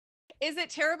Is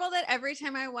it terrible that every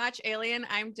time I watch Alien,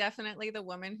 I'm definitely the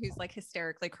woman who's like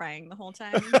hysterically crying the whole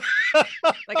time?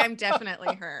 Like I'm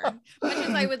definitely her. Much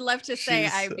as I would love to say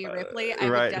I'd be Ripley, I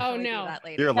would definitely be that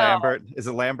lady. You're Lambert. Is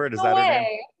it Lambert? Is No that her way.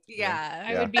 name? Yeah.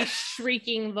 I would be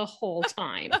shrieking the whole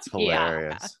time. That's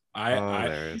hilarious.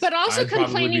 Hilarious. But also I'd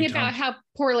complaining about how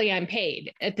poorly I'm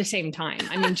paid at the same time.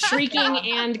 I mean, shrieking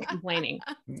and complaining.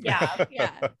 Yeah.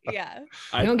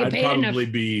 I'd paid probably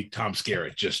enough. be Tom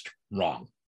Skerritt, just wrong.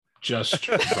 Just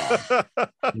wrong.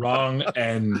 Wrong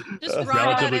and just wrong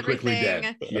relatively about quickly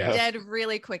everything. dead. Yes. Dead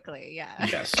really quickly. Yeah.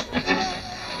 Yes.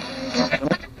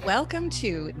 Welcome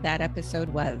to That Episode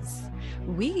Was.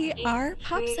 We are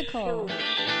Popsicle.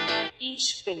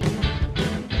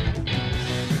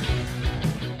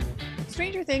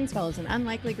 Stranger Things follows an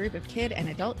unlikely group of kid and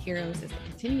adult heroes as they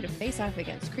continue to face off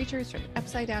against creatures from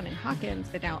Upside Down and Hawkins,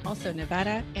 but now also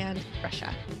Nevada and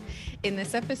Russia. In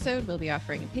this episode, we'll be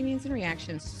offering opinions and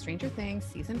reactions to Stranger Things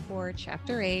Season 4,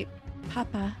 Chapter 8,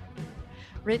 Papa,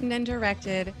 written and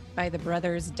directed by the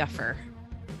brothers Duffer.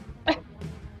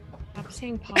 Stop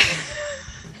saying Papa.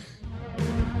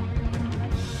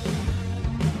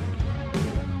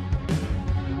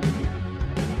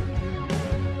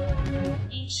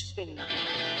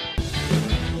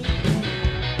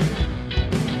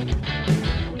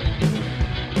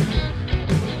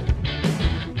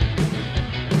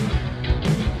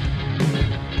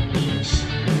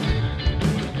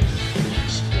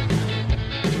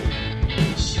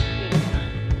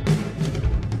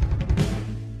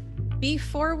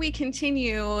 Before we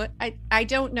continue, I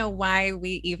don't know why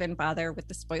we even bother with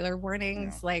the spoiler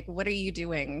warnings. Yeah. Like, what are you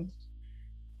doing?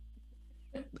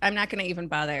 I'm not going to even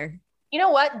bother. You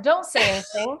know what? Don't say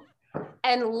anything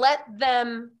and let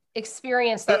them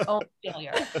experience their own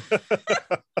failure.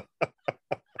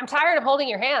 I'm tired of holding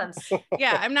your hands.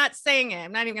 Yeah, I'm not saying it.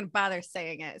 I'm not even going to bother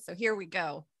saying it. So here we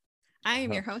go. I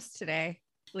am your host today,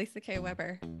 Lisa K.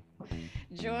 Weber,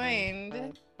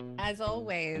 joined, as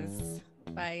always,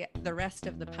 by the rest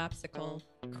of the Popsicle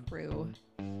crew.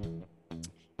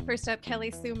 First up, Kelly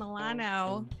Sue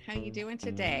Milano. How you doing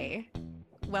today?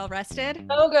 Well rested?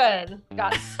 So good.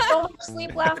 Got so much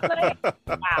sleep last night.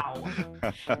 Wow.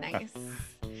 Nice.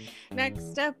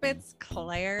 Next up, it's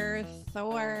Claire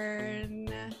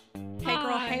Thorne. Hey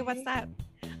girl, hey, what's up?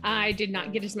 I did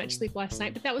not get as much sleep last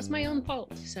night, but that was my own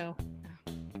fault. So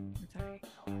That's all right.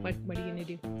 what are you gonna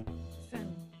do?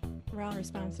 Listen, we're all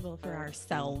responsible for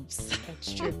ourselves.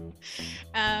 That's true.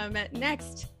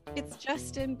 Next, it's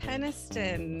Justin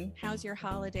Peniston. How's your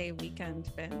holiday weekend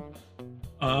been?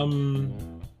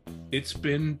 It's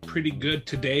been pretty good.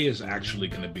 Today is actually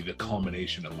going to be the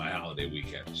culmination of my holiday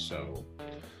weekend. So,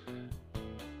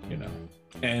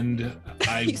 and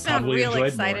I You sound probably real enjoyed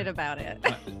excited more. about it.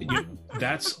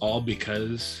 That's all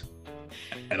because,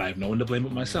 and I have no one to blame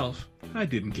but myself, I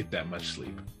didn't get that much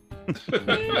sleep.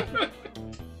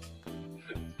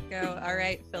 Go. All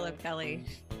right, Philip Kelly.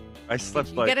 I slept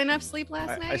Did you get enough sleep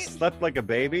last I night? slept like a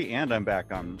baby, and I'm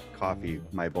back on coffee,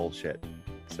 my bullshit.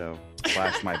 So,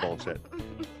 slash my bullshit.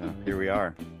 So, here we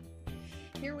are.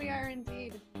 Here we are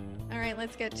indeed. All right,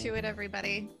 let's get to it,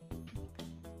 everybody.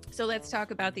 So let's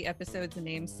talk about the episode's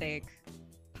namesake,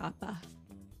 Papa,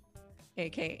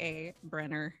 aka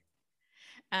Brenner.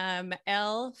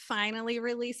 Elle finally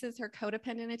releases her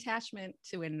codependent attachment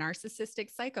to a narcissistic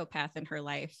psychopath in her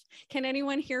life. Can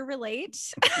anyone here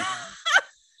relate?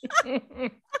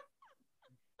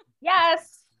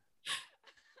 Yes.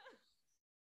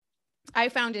 I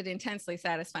found it intensely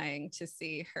satisfying to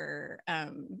see her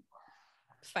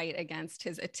fight against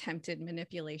his attempted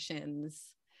manipulations.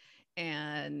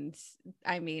 And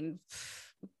I mean,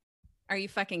 are you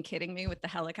fucking kidding me with the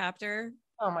helicopter?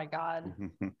 Oh my God.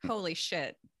 Holy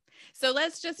shit. So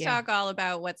let's just talk all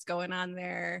about what's going on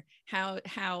there,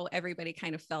 how everybody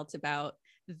kind of felt about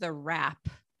the rap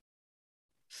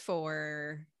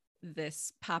for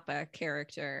this Papa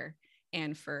character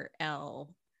and for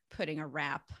Elle putting a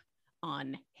rap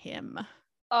on him.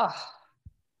 Oh,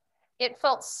 it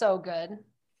felt so good.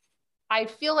 I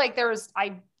feel like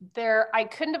I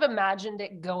couldn't have imagined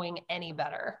it going any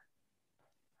better.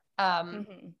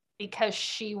 Because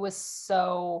she was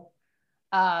so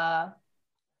I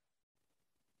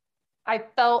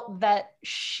felt that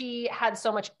she had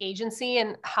so much agency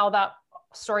in how that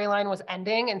storyline was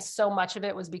ending, and so much of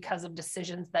it was because of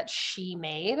decisions that she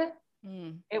made.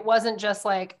 It wasn't just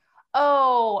like,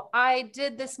 oh, I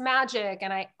did this magic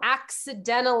and I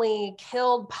accidentally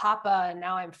killed Papa and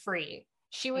now I'm free.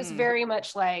 She was very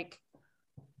much like,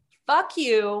 fuck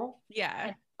you. Yeah.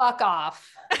 And fuck off.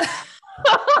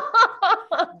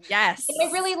 Yes. And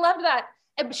I really loved that.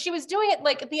 and she was doing it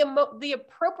like the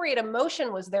appropriate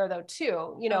emotion was there though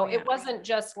too. You know, Oh, yeah. it wasn't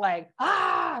just like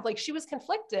like she was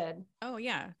conflicted. Oh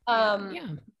yeah. Yeah.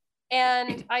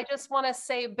 And I just want to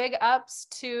say big ups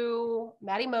to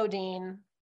Maddie Modine.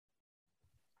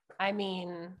 I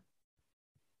mean,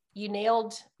 you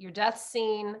nailed your death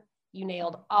scene. You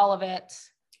nailed all of it.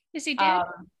 Is he dead?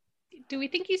 Do we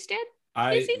think he's dead?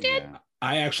 Is he dead? Yeah.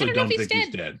 I actually I don't know don't if think he's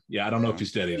he's dead. Yeah, I don't know if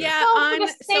he's dead either. Yeah. So for the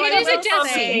So sake I of is a will death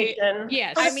say, conversation,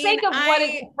 Yes. for the I mean, sake of what is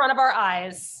in front of our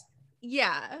eyes.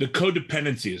 yeah. The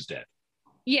codependency is dead.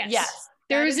 Yes. Yes.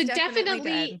 There That is is a definitely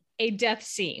definitely a death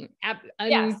scene. Yes.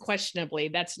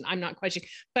 Unquestionably. I'm not questioning,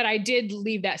 but I did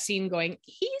leave that scene going,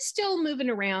 he's still moving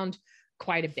around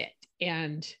quite a bit.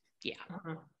 And yeah.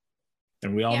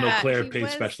 And we all know Claire he paid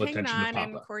was special hanging attention to on,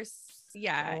 and Papa. of course,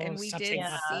 yeah, Oh, and we stop did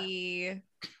saying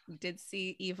that.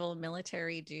 see evil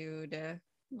military dude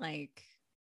like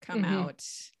come Mhm. out.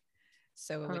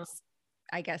 So it's,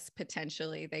 I guess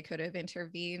potentially they could have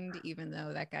intervened, even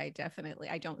though that guy definitely,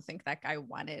 I don't think that guy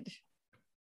wanted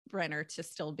Brenner to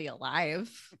still be alive.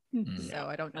 Mm. So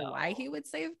I don't know why he would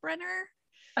save Brenner.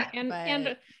 And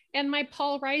But- and my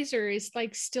Paul Reiser is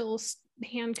like still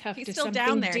handcuffed He's to still something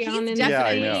down there. He's in the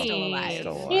definitely Yeah, I know. still alive.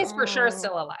 Still alive. He's for sure Oh,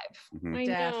 still alive. Mhm. I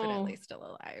Definitely know, still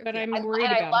alive. but yeah. I'm And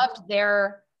worried I about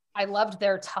loved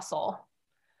their tussle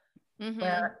Mhm.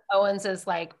 where Owens is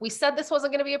like, we said this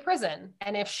wasn't going to be a prison.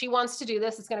 And if she wants to do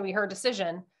this, it's going to be her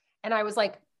decision. And I was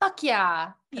like, fuck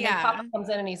yeah. And then Papa comes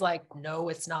in and he's like, no,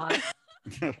 it's not.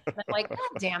 And I'm like, God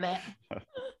damn it.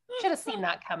 Should have seen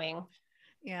that coming.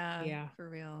 Yeah, Yeah. for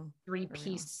real.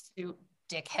 Three-piece suit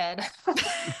dickhead.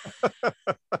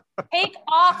 Take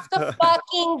off the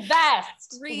fucking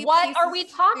vest. What are we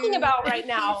talking about right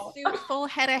now? Suit, full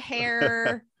head of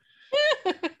hair,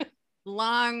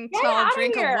 long, Get tall outta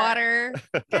drink here. of water.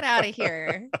 Get out of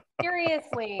here.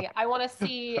 Seriously, I want to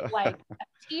see like a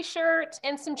t-shirt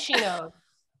and some chinos.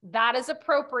 That is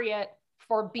appropriate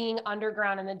for being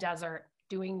underground in the desert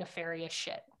doing nefarious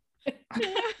shit.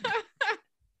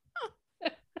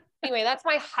 Anyway, that's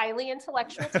my highly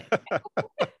intellectual take.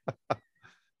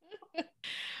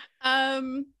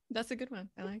 That's a good one.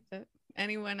 I liked it.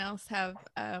 Anyone else have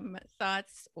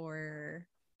thoughts or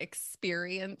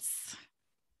experience?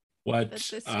 What this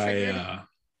triggered?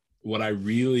 what I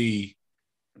really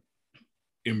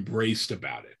embraced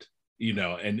about it, you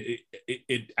know, and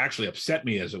it actually upset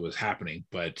me as it was happening,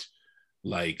 but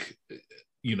like,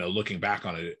 you know, looking back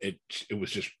on it, it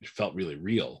was just, it felt really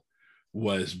real,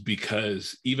 was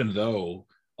because even though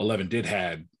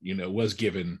 11 was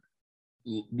given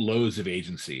loads of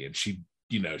agency, and she,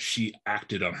 you know, she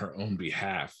acted on her own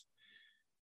behalf.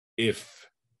 If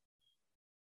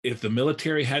the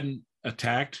military hadn't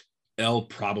attacked, Elle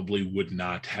probably would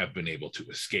not have been able to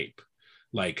escape.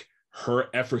 Like, her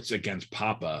efforts against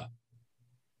Papa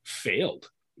failed,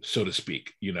 so to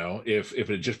speak. You know, if it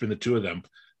had just been the two of them,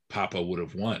 Papa would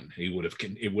have won. It would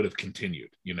have continued,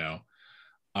 you know.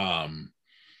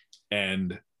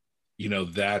 And you know,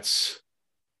 that's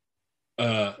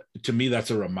to me,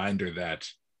 that's a reminder that,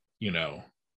 you know,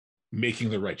 making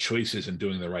the right choices and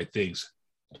doing the right things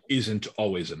isn't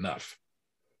always enough.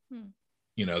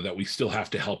 You know, that we still have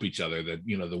to help each other, that,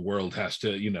 you know, the world has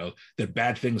to, you know, that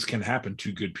bad things can happen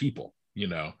to good people, you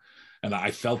know. And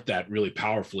I felt that really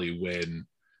powerfully when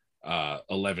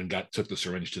 11 took the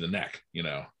syringe to the neck, you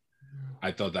know.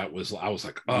 I thought that was, I was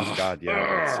like, oh God,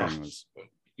 yeah, that scene was,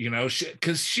 you know,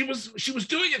 because she was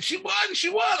doing it. She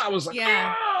won. I was like,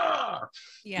 Yeah. ah!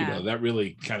 Yeah. You know, that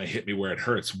really kind of hit me where it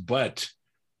hurts. But,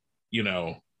 you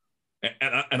know,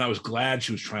 and I was glad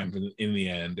she was triumphant in the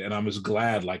end. And I was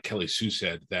glad, like Kelly Sue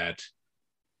said, that,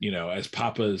 you know, as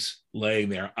Papa's laying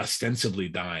there ostensibly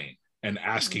dying and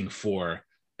asking for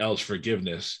Elle's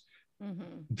forgiveness,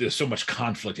 there's so much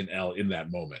conflict in Elle in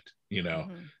that moment, you know,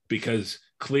 because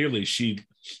clearly she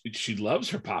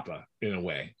loves her Papa in a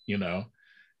way, you know.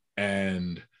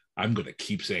 And I'm going to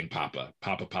keep saying Papa.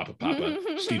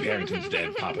 Steve Harrington's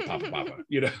dead. Papa.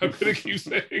 You know, I'm going to keep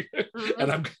saying it.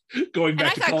 And I'm going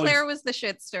back and I thought Claire was the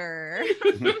shit stirrer.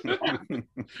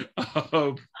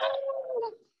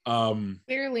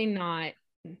 Clearly not.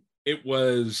 It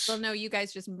was. Well, no, you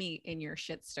guys just meet in your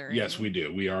shit stirring. Yes, we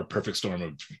do. We are a perfect storm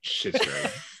of shit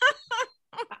stirring.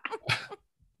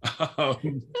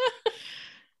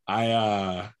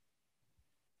 I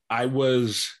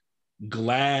was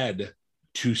glad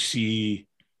to see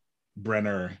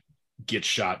Brenner get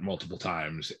shot multiple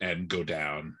times and go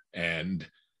down, and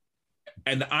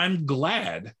I'm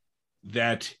glad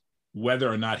that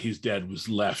whether or not he's dead was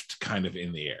left kind of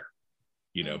in the air,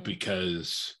 you know,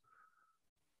 because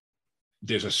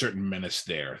there's a certain menace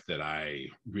there that I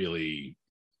really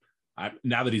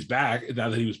now that he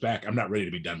was back, I'm not ready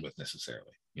to be done with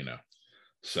necessarily, you know.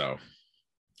 So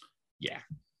yeah,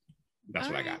 that's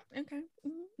what I got. Okay.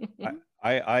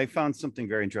 I found something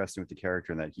very interesting with the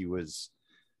character in that he was,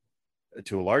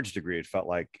 to a large degree, it felt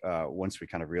like once we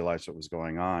kind of realized what was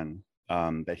going on,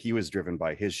 that he was driven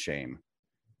by his shame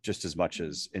just as much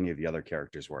as any of the other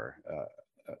characters were,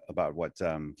 about what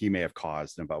he may have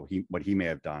caused and about what he may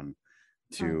have done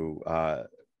to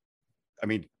I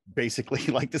mean, basically,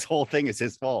 like, this whole thing is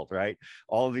his fault, right?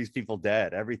 All of these people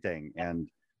dead, everything, and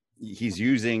he's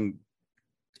using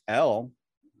Elle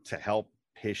to help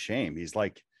his shame. He's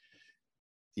like,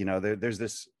 you know, there's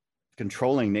this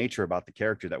controlling nature about the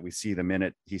character that we see the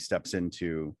minute he steps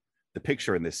into the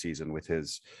picture in this season, with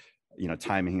his, you know,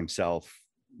 timing himself,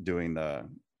 doing the,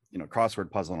 you know, crossword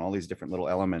puzzle and all these different little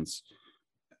elements,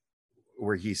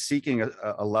 where he's seeking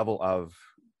a level of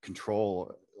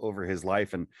control over his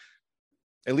life. And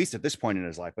at least at this point in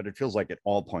his life, but it feels like at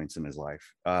all points in his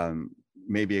life,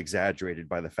 maybe exaggerated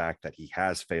by the fact that he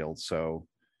has failed so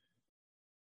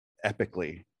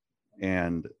epically.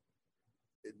 And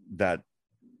that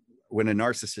when a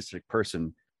narcissistic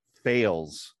person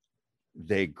fails,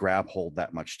 they grab hold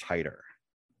that much tighter,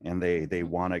 and they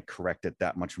want to correct it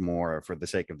that much more for the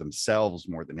sake of themselves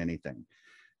more than anything.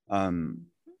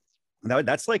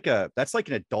 That's like an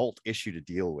adult issue to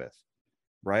deal with,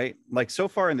 right? Like, so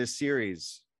far in this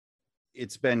series,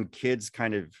 it's been kids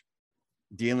kind of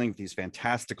dealing with these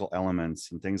fantastical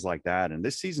elements and things like that, and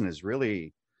this season is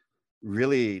really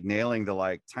nailing the,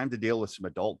 like, time to deal with some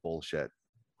adult bullshit,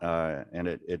 and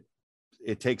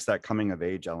it takes that coming of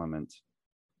age element,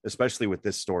 especially with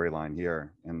this storyline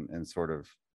here, and sort of,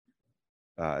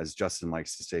 as Justin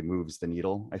likes to say, moves the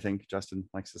needle. I think Justin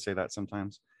likes to say that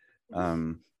sometimes.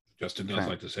 Justin does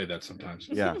like to say that sometimes.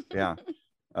 Yeah.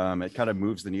 It kind of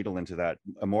moves the needle into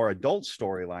a more adult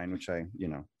storyline, which I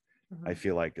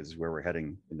feel like is where we're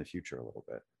heading in the future a little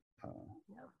bit.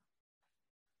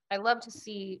 I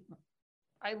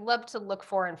love to look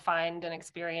for and find and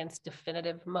experience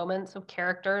definitive moments of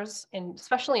characters, and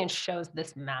especially in shows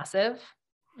this massive.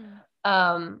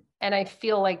 And I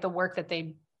feel like the work that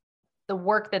they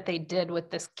did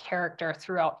with this character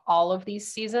throughout all of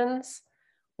these seasons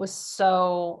was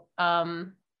so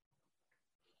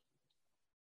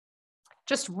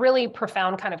just really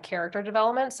profound kind of character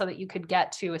development, so that you could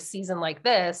get to a season like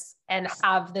this and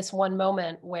have this one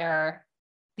moment where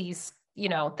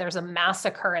there's a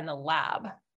massacre in the lab,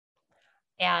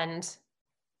 and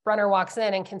Brenner walks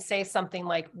in and can say something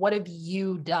like, "What have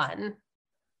you done?"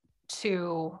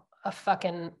 to a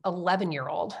fucking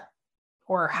 11-year-old,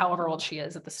 or however old she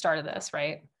is at the start of this,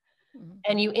 right? Mm-hmm.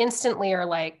 And you instantly are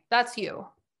like, that's you.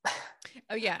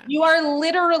 Oh yeah. You are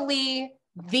literally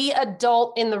the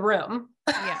adult in the room.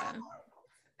 Yeah.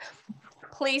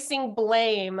 Placing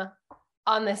blame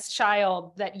on this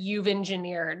child that you've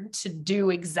engineered to do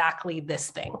exactly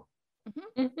this thing.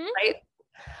 Mm-hmm. Right?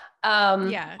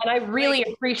 Yeah. And I really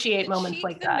appreciate moments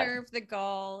like that. The nerve, the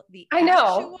gall, the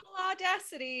actual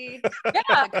audacity, yeah.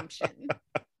 the gumption.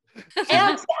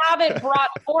 And to have it brought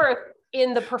forth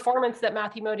in the performance that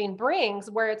Matthew Modine brings,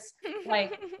 where it's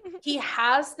like, he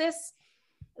has this,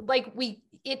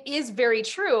 it is very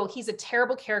true. He's a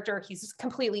terrible character. He's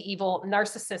completely evil,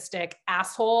 narcissistic,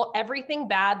 asshole. Everything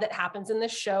bad that happens in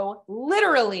this show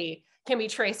literally can be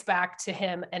traced back to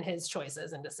him and his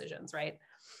choices and decisions, right?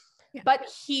 Yeah. But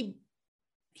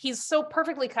he's so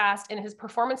perfectly cast, and his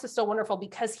performance is so wonderful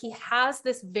because he has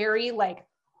this very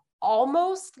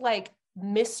almost like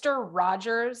Mr.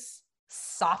 Rogers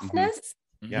softness.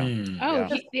 Mm-hmm. Yeah.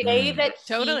 Oh, the way that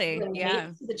totally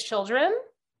relates to the children.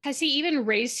 Has he even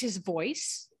raised his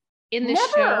voice in the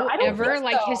Never. show I don't ever?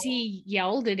 think so. Has he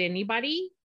yelled at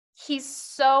anybody? He's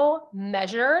so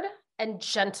measured and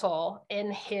gentle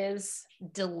in his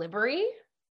delivery,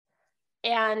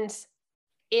 and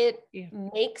it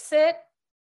makes it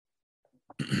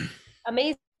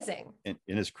amazing. In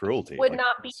his cruelty would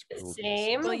not be the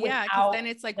same. Well, yeah, because then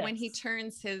it's like when he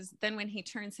turns his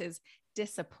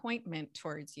disappointment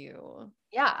towards you.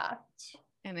 Yeah.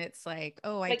 And it's like,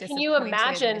 oh, I can you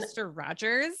imagine Mr.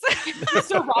 Rogers?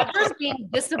 Mr. Rogers being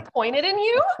disappointed in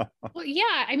you? Well,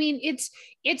 yeah. I mean,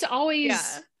 it's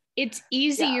always it's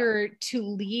easier to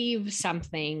leave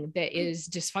something that is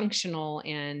dysfunctional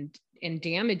and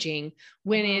damaging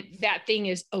when that thing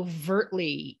is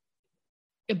overtly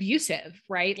abusive,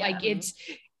 right? Yeah.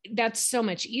 That's so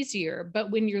much easier. But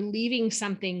when you're leaving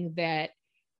something that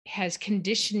has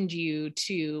conditioned you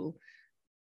to,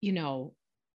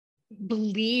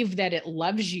 believe that it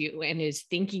loves you and is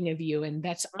thinking of you, and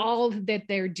that's all that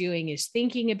they're doing is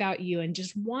thinking about you and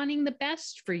just wanting the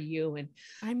best for you. And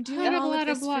I'm doing all of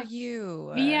this for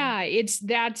you. Yeah,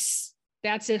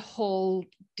 that's a whole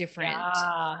different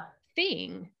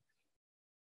thing.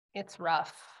 It's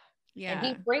rough. Yeah. And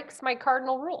he breaks my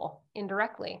cardinal rule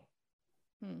indirectly.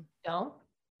 Don't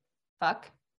fuck.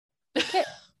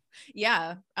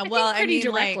 Yeah. Well, I mean,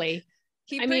 directly. Like,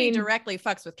 he pretty directly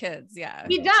fucks with kids. Yeah.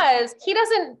 He does. He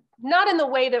doesn't, not in the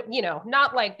way that, you know,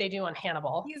 not like they do on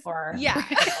Hannibal or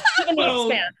even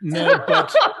no,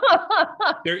 but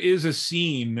there is a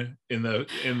scene in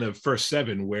the first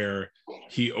 7 where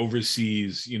he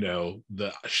oversees, you know,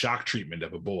 the shock treatment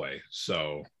of a boy.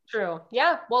 So true.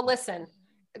 Yeah. Well, listen,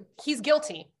 he's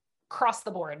guilty across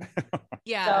the board.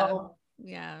 Yeah. So,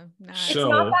 yeah. It's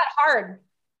not that hard.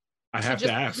 I have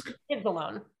to ask. Kids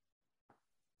alone.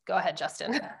 Go ahead,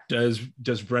 Justin. Does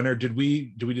Brenner, did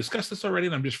we discuss this already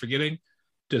and I'm just forgetting?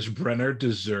 Does Brenner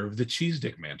deserve the cheese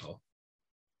dick mantle?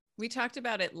 We talked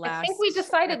about it last. I think we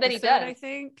decided that he does. I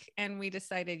think, and we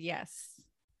decided yes.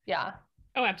 Yeah.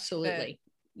 Oh, absolutely.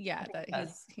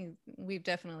 We've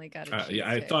definitely got it. Yeah,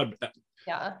 I thought.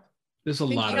 Yeah. There's a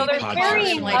lot of there's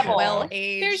varying like levels.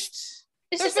 Well-aged.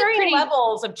 There's varying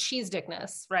levels of cheese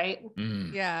dickness, right?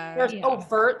 Yeah. There's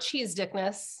overt cheese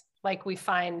dickness, like we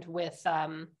find with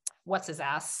what's his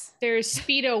ass. There's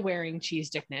Speedo wearing cheese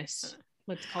dickness.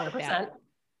 Let's call it that.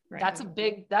 Right.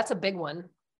 That's a big one.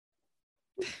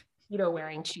 Speedo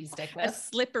wearing cheese dickness. A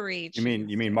slippery cheese.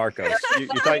 You mean Marcos. you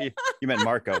thought you meant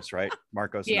Marcos, right?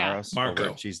 Marcos Naros.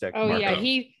 Marco. Cheese dick. Oh, Marco. yeah.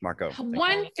 He Marco.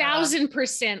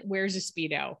 1000% wears a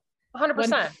Speedo.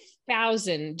 100%.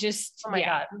 1000. Just, oh my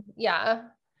God. Yeah.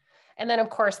 And then, of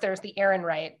course, there's the Aaron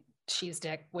Wright cheese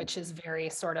dick, which is very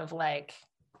sort of like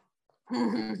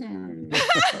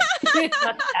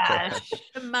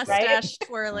mustache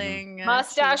twirling.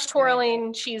 Mustache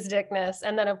twirling cheese dickness.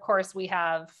 And then, of course, we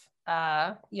have,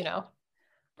 you know,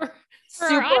 for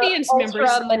our audience members,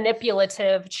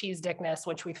 manipulative cheese dickness,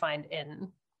 which we find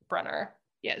in Brenner.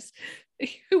 Yes.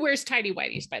 Who wears tidy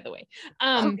whities, by the way.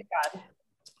 Oh my God.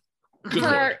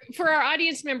 For our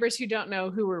audience members who don't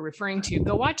know who we're referring to,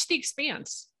 go watch The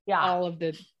Expanse. Yeah. All of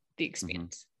the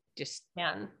Expanse. Just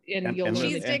and you'll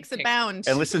cheese dicks abound.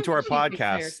 And listen to our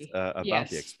podcast about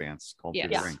The Expanse called Through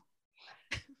the Ring.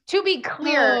 To be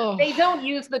clear, they don't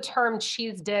use the term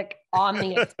cheese dick on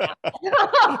The Expanse.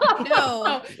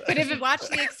 No, but if you watch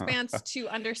The Expanse to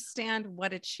understand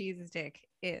what a cheese dick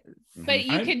is. But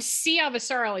you could see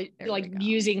Avasarala like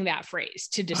using that phrase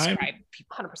to describe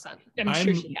people. 100%. I'm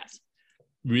sure she has.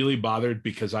 Really bothered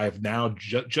because I have now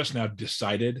just now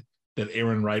decided that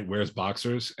Aaron Wright wears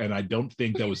boxers, and I don't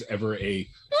think that was ever a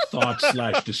thought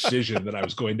 / decision that I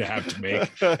was going to have to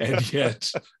make, and yet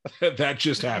that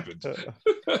just happened.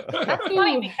 That's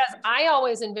funny because I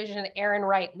always envision Aaron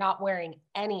Wright not wearing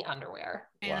any underwear.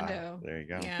 Wow. There you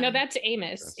go. Yeah. No, that's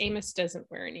Amos. Amos doesn't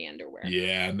wear any underwear.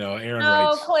 Yeah, no, Aaron Wright.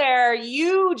 No, Claire,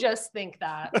 you just think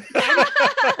that.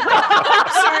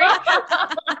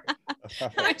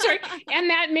 I'm sorry. And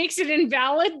that makes it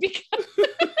invalid because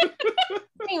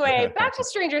anyway, back to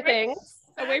Stranger Things.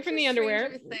 Away from the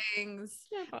underwear. Things.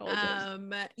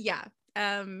 Yeah.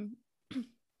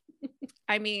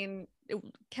 I mean,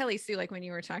 Kelly Sue, like when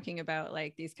you were talking about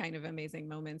like these kind of amazing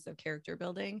moments of character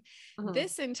building,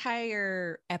 this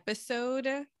entire episode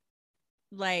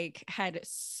like had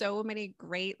so many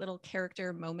great little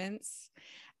character moments.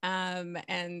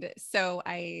 And so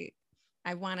I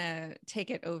want to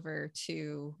take it over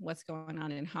to what's going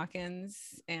on in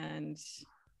Hawkins and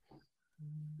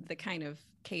the kind of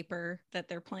caper that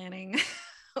they're planning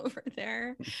over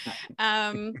there.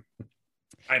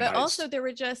 But also there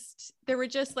were just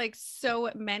like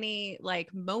so many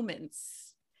like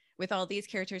moments with all these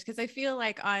characters, because I feel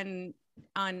like on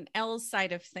Elle's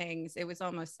side of things, it was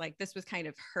almost like this was kind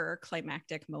of her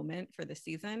climactic moment for the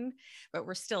season, but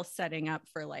we're still setting up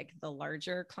for like the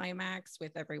larger climax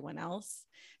with everyone else.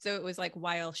 So it was like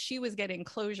while she was getting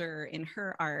closure in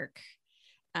her arc,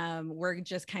 we're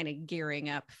just kind of gearing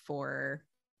up for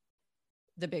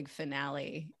the big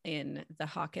finale in the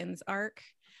Hawkins arc.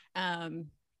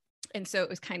 And so it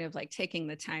was kind of like taking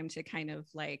the time to kind of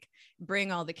like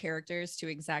bring all the characters to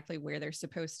exactly where they're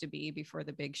supposed to be before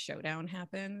the big showdown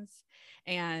happens.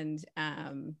 And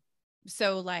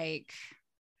so like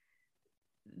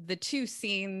the two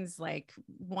scenes, like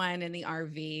one in the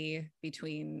RV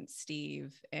between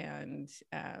Steve and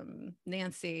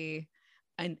Nancy,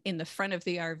 and in the front of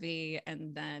the RV,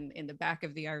 and then in the back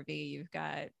of the RV, you've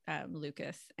got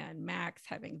Lucas and Max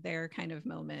having their kind of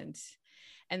moment.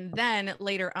 And then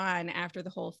later on, after the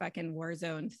whole fucking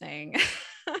Warzone thing,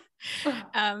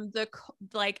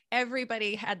 like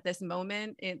everybody had this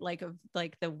moment in of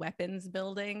the weapons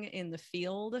building in the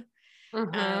field.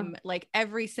 Like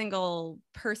every single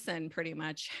person pretty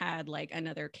much had like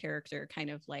another character kind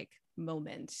of like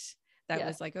moment that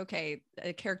was like, okay,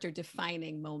 a character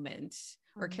defining moment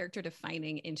or character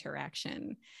defining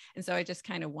interaction. And so I just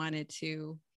kind of wanted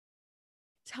to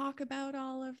talk about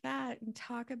all of that and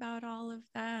talk about all of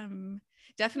them.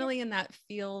 Definitely in that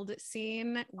field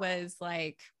scene was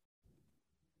like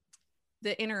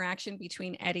the interaction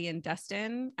between Eddie and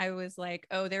Dustin. I was like,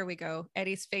 oh, there we go.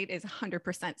 Eddie's fate is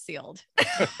 100% sealed.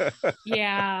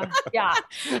 Yeah. Yeah.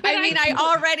 I mean, I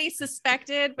already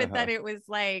suspected, but then it was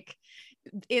like,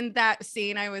 in that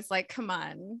scene, I was like, come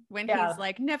on. When he's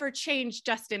like, never change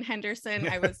Justin Henderson,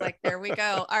 I was like, there we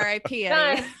go. R.I.P.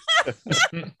 Eddie.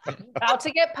 About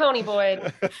to get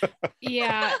ponyboyed.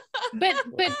 Yeah.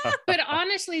 But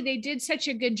honestly, they did such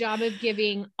a good job of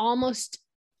giving almost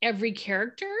every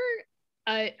character.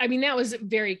 I mean, that was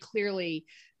very clearly,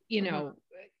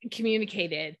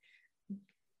 communicated.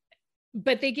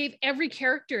 But they gave every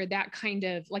character that kind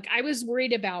of like, I was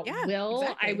worried about Will.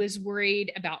 Exactly. I was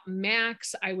worried about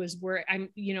Max. I was worried. I'm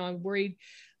worried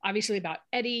obviously about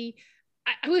Eddie.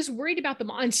 I was worried about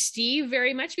them on Steve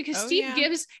very much because Steve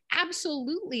gives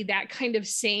absolutely that kind of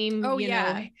same, That's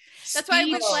why I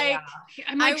was like,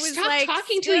 I'm like, stop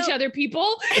talking to each other,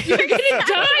 people. You're going to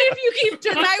die if you keep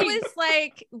talking. I was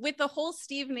like, with the whole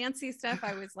Steve Nancy stuff,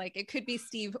 I was like, it could be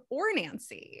Steve or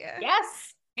Nancy.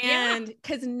 Yes. And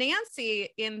because Nancy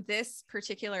in this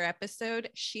particular episode,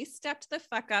 she stepped the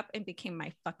fuck up and became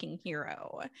my fucking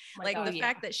hero. The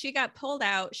fact that she got pulled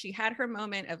out, she had her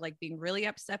moment of like being really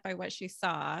upset by what she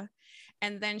saw.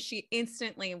 And then she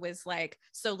instantly was like,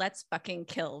 so let's fucking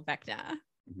kill Vecna.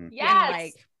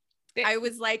 Yes. And I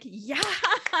was like, yes.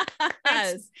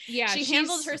 She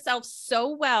handled herself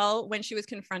so well when she was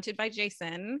confronted by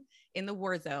Jason in the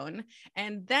war zone.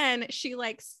 And then she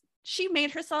made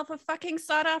herself a fucking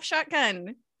sawed-off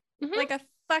shotgun, like a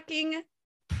fucking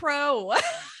pro.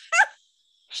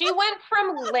 She went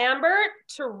from Lambert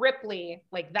to Ripley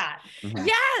like that.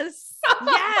 Yes.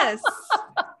 Yes.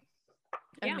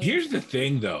 Here's the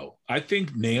thing, though. I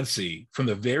think Nancy, from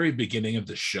the very beginning of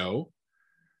the show,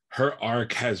 her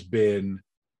arc has been,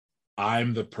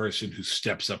 I'm the person who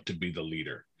steps up to be the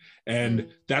leader. And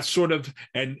that's sort of,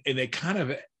 and it's kind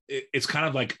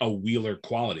of like a Wheeler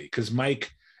quality, because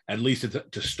Mike, at least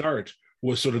to start,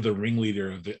 was sort of the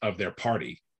ringleader of their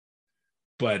party.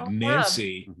 But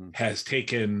Nancy has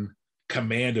taken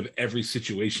command of every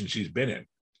situation she's been in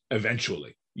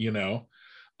eventually,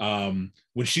 when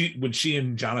she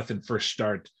and Jonathan first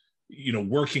start,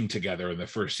 working together in the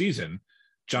first season,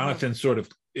 Jonathan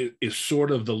is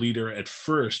sort of the leader at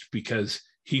first because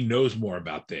he knows more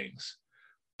about things.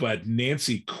 But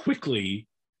Nancy quickly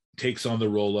takes on the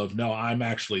role of, no, I'm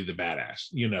actually the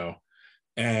badass,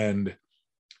 And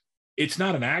it's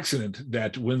not an accident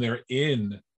that when they're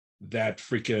in that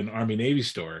freaking Army Navy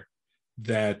store,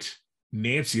 that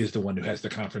Nancy is the one who has the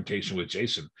confrontation with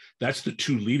Jason. That's the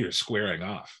two leaders squaring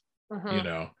off,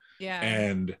 Yeah.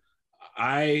 And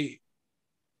I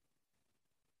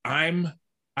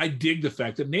dig the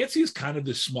fact that Nancy is kind of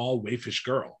this small waifish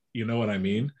girl, you know what I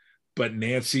mean? But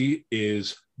Nancy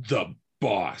is the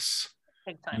boss,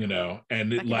 and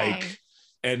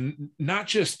and not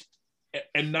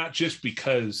just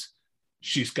because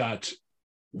she's got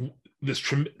this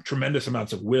tremendous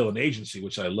amounts of will and agency,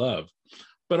 which I love,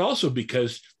 but also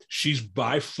because she's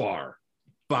by far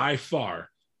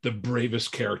the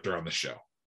bravest character on the show.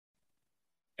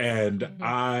 And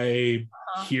I'm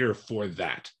here for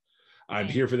that. I'm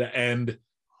here for that. And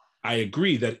I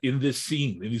agree that in this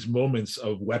scene, in these moments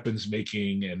of weapons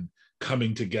making and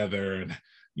coming together and,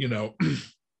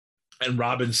 and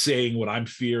Robin saying what I'm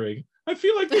fearing, I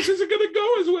feel like this isn't going to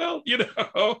go as well,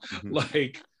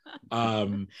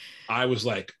 I was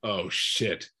like, oh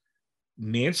shit,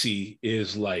 Nancy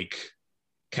is like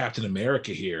Captain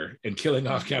America here, and killing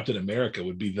off Captain America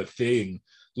would be the thing,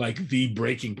 like the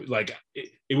breaking, like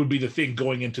it would be the thing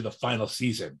going into the final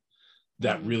season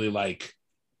that really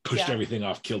pushed everything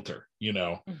off kilter,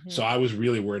 So I was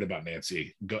really worried about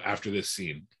Nancy after this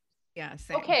scene. Yeah.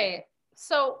 Same. Okay.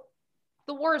 So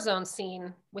the Warzone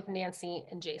scene with Nancy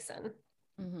and Jason.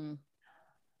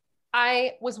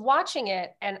 I was watching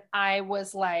it and I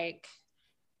was like,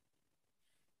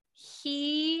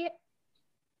 it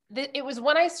was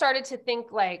when I started to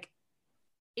think like,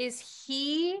 did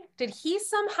he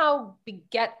somehow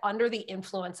get under the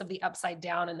influence of the Upside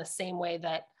Down in the same way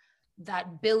that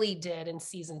Billy did in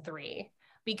season 3?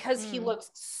 because he looks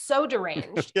so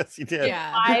deranged. Yes, he did.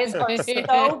 Yeah. Eyes are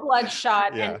so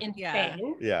bloodshot Yeah. and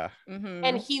insane. Yeah. Mhm.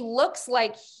 And he looks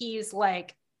like he's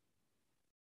like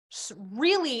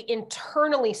really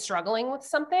internally struggling with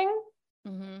something.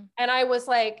 Mhm. And I was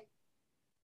like,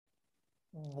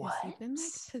 Has he what? been like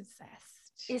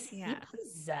possessed? Is he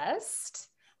possessed?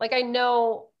 Like, I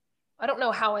don't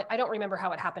remember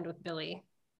how it happened with Billy.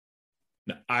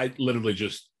 No, I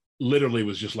literally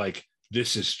was just like,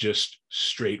 this is just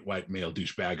straight white male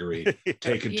douchebaggery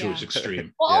taken to its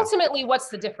extreme. Well, Yeah. ultimately, what's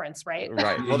the difference, right?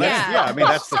 Right. Well, Yeah. I mean,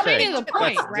 that's the Coming thing. to the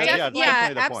point, That's- right? Yeah, it's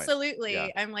definitely the point. absolutely. Yeah.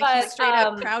 I'm like, But, he's straight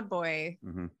up proud boy.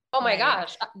 Mhm. Oh my Right.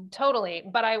 gosh, totally.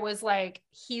 But I was like,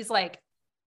 he's like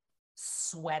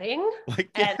sweating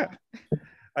Like, and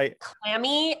yeah.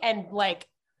 clammy, and like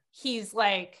he's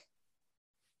like,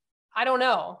 I don't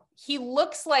know. He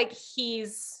looks like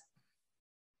he's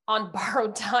on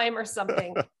borrowed time or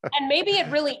something. And maybe it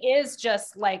really is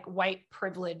just like white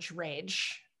privilege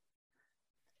rage.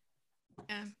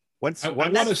 Yeah. Once I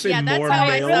want to say that's more how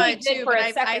I male. saw Really it did too. for But a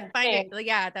I second find think. it,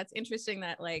 yeah, that's interesting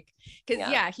that like, because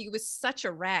Yeah. he was such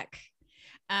a wreck.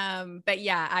 But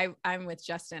yeah, I'm with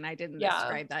Justin. I didn't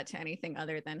ascribe that to anything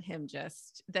other than him,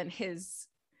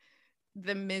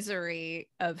 the misery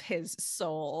of his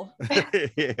soul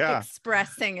yeah.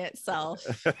 expressing itself.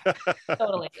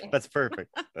 Totally. That's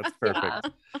perfect. That's perfect.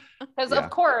 Because Yeah. of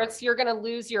course you're going to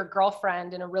lose your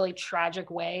girlfriend in a really tragic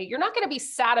way. You're not going to be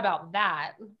sad about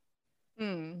that.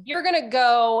 Mm. You're going to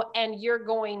go and you're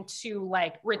going to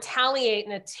like retaliate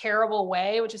in a terrible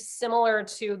way, which is similar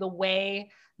to the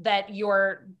way that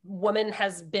your woman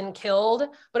has been killed.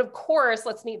 But of course,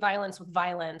 let's meet violence with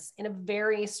violence in a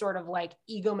very sort of like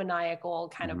egomaniacal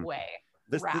kind of way.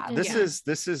 This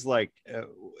is like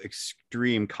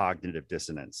extreme cognitive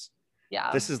dissonance.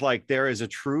 Yeah. This is like, there is a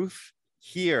truth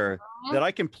here that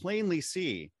I can plainly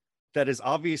see that is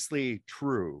obviously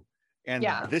true. And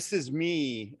this is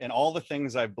me and all the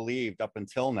things I've believed up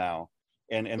until now,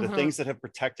 and the things that have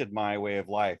protected my way of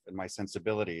life and my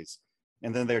sensibilities.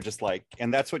 And then they're just like,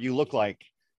 and that's what you look like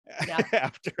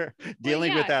after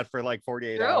dealing with that for like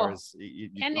 48 hours. You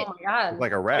oh my God. look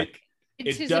like a wreck.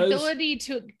 It's his ability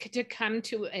to come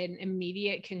to an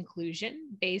immediate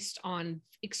conclusion based on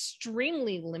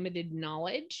extremely limited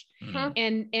knowledge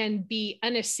and be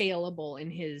unassailable in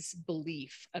his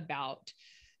belief about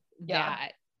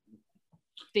that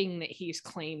thing that he's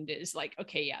claimed is like,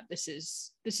 okay, yeah, this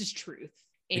is truth.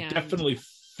 And it definitely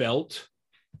felt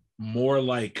more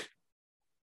like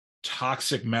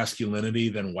toxic masculinity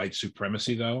than white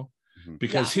supremacy, though,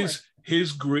 because his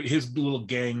little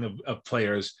gang of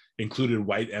players included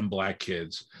white and black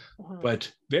kids.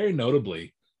 But very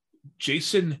notably,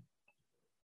 Jason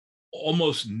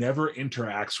almost never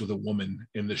interacts with a woman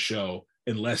in the show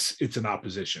unless it's an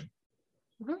opposition.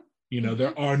 You know,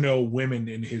 there are no women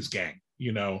in his gang,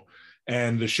 you know,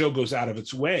 and the show goes out of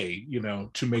its way, you know,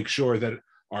 to make sure that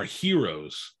our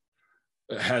heroes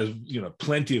has, you know,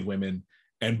 plenty of women.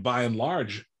 And by and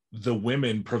large, the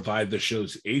women provide the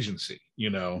show's agency,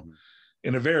 you know.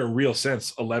 In a very real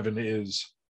sense, Eleven is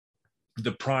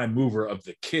the prime mover of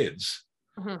the kids,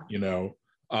 you know.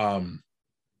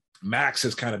 Max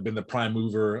has kind of been the prime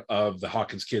mover of the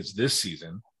Hawkins kids this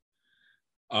season.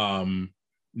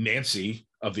 Nancy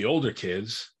of the older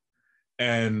kids.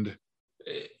 And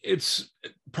it's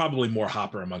probably more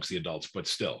Hopper amongst the adults, but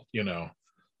still, you know,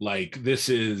 like this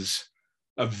is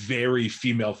a very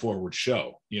female forward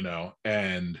show, you know,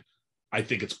 and I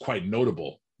think it's quite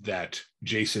notable that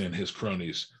Jason and his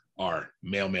cronies are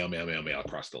male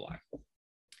across the line.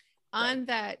 On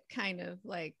that kind of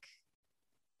like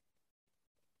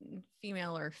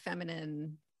female or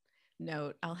feminine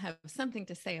note, I'll have something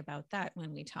to say about that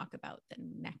when we talk about the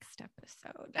next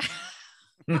episode.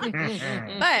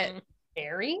 But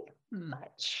very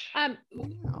much. I'm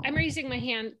raising my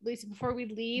hand, Lisa, before we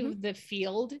leave the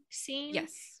field scene.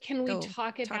 Yes. Can we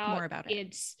talk more about it?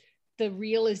 It's the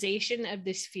realization of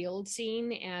this field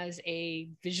scene as a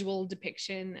visual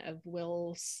depiction of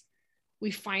Will's.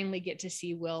 We finally get to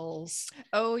see Will's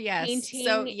painting.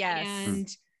 So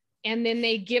yes. And then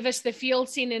they give us the field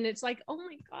scene and it's like, oh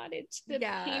my God, it's the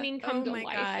painting come to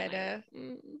life.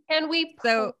 Can we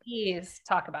please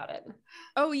talk about it?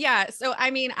 Oh yeah. So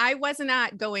I mean, I was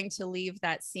not going to leave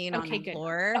that scene on the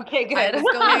floor. Okay, good. I was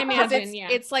going to imagine,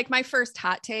 it's like my first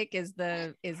hot take is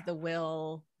the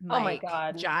Will Mike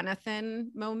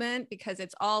Jonathan moment, because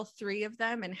it's all three of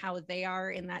them and how they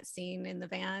are in that scene in the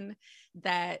van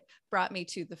that brought me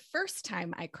to the first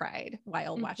time I cried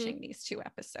while watching these two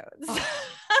episodes.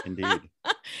 Indeed.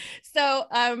 So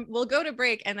we'll go to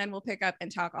break and then we'll pick up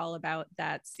and talk all about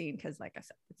that scene, because like I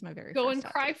said, it's my very go first and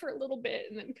topic. cry for a little bit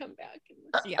and then come back and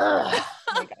yeah. Oh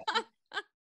my God.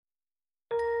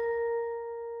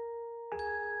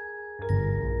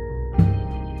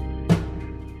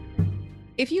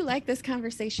 If you like this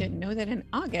conversation, know that in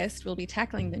August, we'll be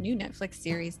tackling the new Netflix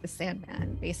series, The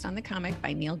Sandman, based on the comic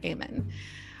by Neil Gaiman,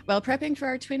 while prepping for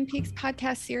our Twin Peaks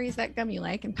podcast series that Gum You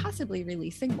Like, and possibly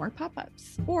releasing more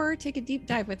pop-ups. Or take a deep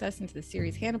dive with us into the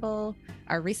series Hannibal,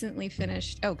 our recently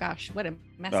finished, oh gosh, what a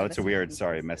mess. Oh, it's a weird,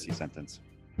 messy sentence.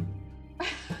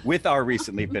 With our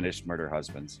recently finished Murder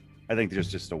Husbands. I think there's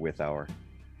just a with our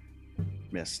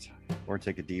missed. Or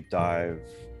take a deep dive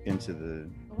into the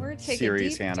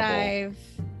series Hannibal.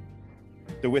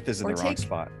 The with is in the wrong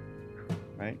spot,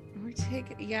 right?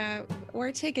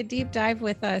 Or take a deep dive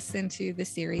with us into the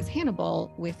series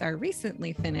Hannibal with our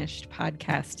recently finished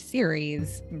podcast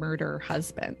series Murder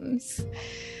Husbands.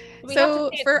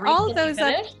 So for all those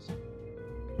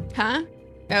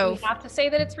Oh, we have to say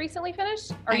that it's recently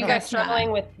finished? Are you guys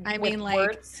struggling with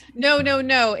words? No.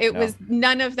 It was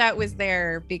none of that was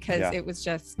there because it was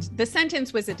just the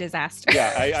sentence was a disaster.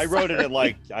 Yeah, I wrote it at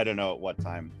like I don't know at what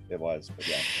time it was, but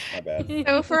yeah, my bad.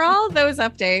 So for all those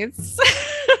updates,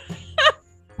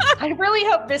 I really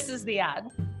hope this is the ad.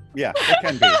 Yeah, it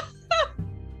can be.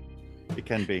 It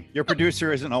can be. Your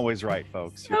producer isn't always right,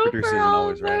 folks. Your producer isn't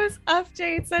always right. For all those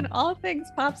updates and all things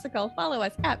Popsicle, follow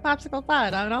us at Popsicle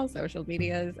Pod on all social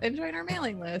medias and join our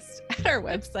mailing list at our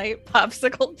website,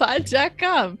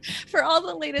 popsiclepod.com. For all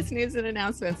the latest news and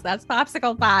announcements, that's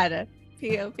Popsicle Pod.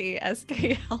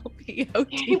 POPSKLPOD.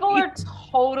 People are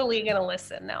totally going to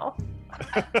listen now.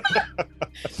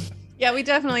 Yeah, we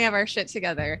definitely have our shit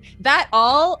together. That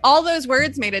all those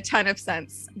words made a ton of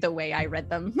sense the way I read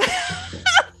them.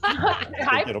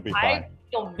 It'll be fine. I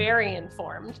feel very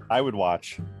informed. I would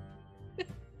watch.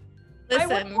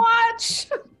 Listen, I would watch.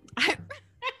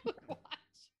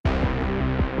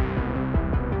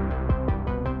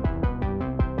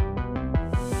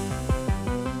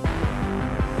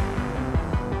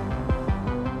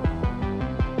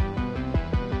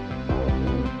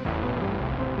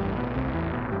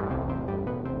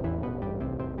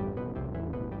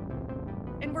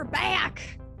 And we're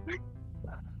back.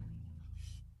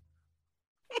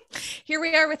 Here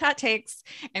we are with hot takes,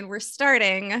 and we're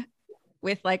starting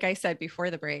with, like I said before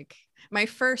the break, my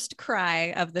first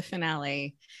cry of the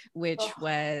finale, which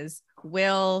was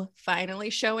Will finally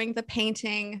showing the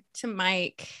painting to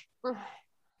Mike,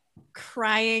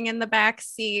 crying in the back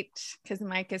seat because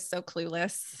Mike is so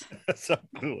clueless. So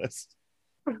clueless.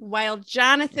 While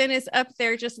Jonathan is up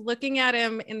there just looking at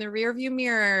him in the rearview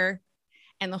mirror,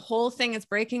 and the whole thing is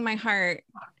breaking my heart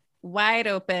wide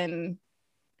open.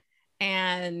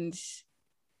 And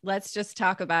let's just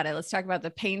talk about it. Let's talk about the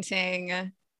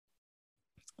painting.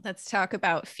 Let's talk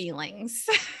about feelings.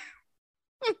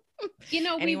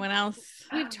 Anyone else?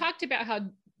 We've talked about how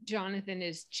Jonathan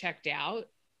is checked out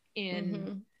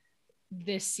in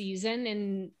this season.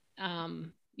 And,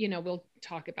 we'll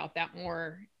talk about that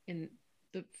more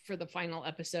for the final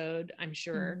episode, I'm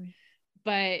sure.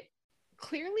 But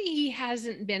clearly he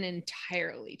hasn't been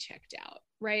entirely checked out,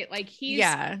 right? Like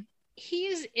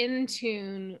he's in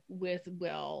tune with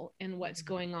Will and what's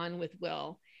going on with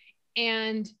Will.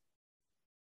 And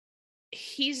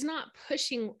he's not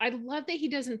pushing. I love that he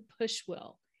doesn't push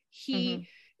Will.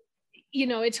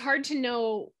 It's hard to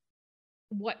know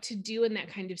what to do in that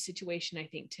kind of situation, I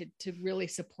think, to really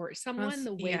support someone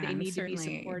the way they need to be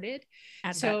supported.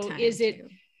 So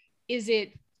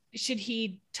should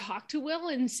he talk to Will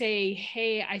and say,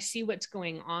 hey, I see what's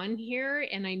going on here.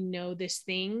 And I know this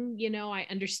thing, I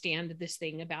understand this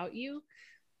thing about you.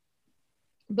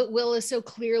 But Will is so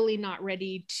clearly not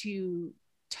ready to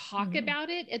talk about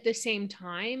it at the same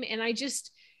time. And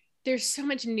there's so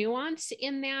much nuance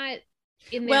in that.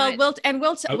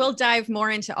 We'll dive more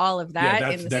into all of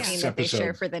that in the scene that they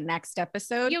share for the next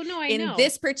episode.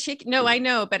 I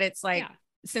know, but it's like,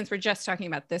 since we're just talking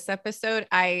about this episode,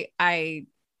 I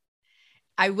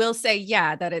will say,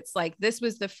 that it's like, this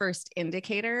was the first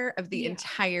indicator of the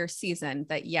entire season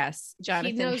that yes,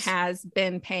 Jonathan has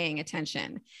been paying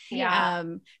attention.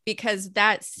 Because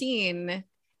that scene,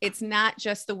 it's not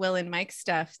just the Will and Mike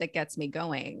stuff that gets me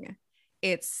going.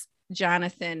 It's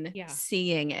Jonathan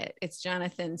seeing it. It's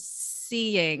Jonathan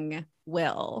seeing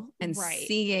Will and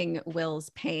seeing Will's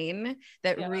pain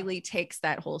that really takes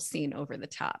that whole scene over the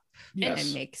top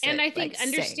and makes it. And I think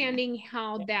understanding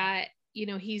how that you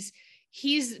know, he's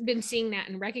been seeing that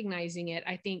and recognizing it,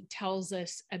 I think tells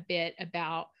us a bit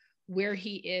about where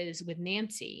he is with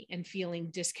Nancy and feeling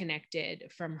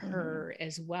disconnected from her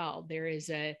as well. There is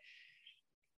a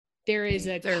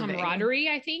camaraderie,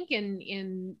 I think,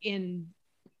 in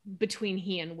between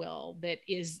he and Will that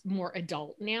is more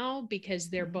adult now, because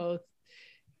they're both,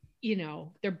 you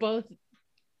know, they're both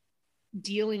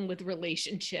dealing with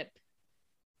relationship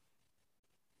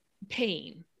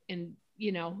pain, and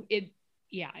you know, it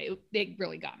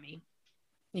really got me.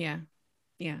 Yeah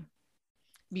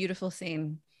Beautiful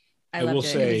scene. I will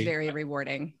say, it was very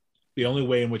rewarding. The only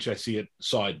way in which I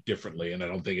saw it differently, and I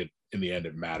don't think it in the end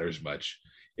it matters much,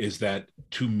 is that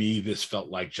to me this felt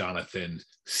like Jonathan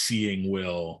seeing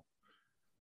Will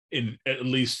in, at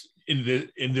least in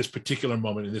this particular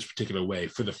moment, in this particular way,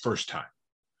 for the first time.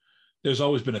 There's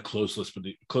always been a closeness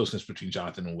between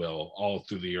Jonathan and Will all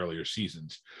through the earlier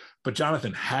seasons, but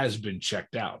Jonathan has been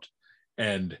checked out,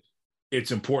 and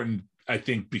it's important, I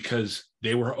think, because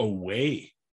they were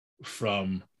away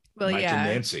from Mike and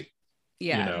Nancy,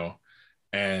 you know,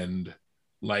 and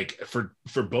like for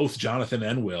both Jonathan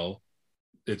and Will,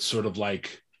 it's sort of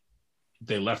like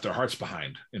they left their hearts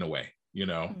behind in a way, you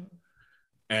know.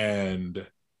 And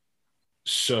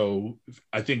so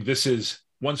I think this is,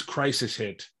 once crisis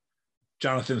hit,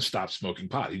 Jonathan stopped smoking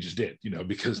pot. He just did, you know,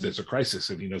 because there's a crisis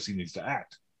and he knows he needs to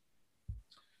act.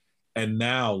 And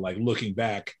now, like, looking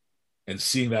back and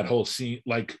seeing that whole scene,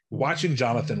 like watching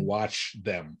Jonathan watch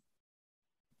them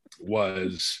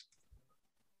was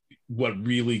what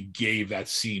really gave that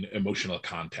scene emotional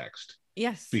context.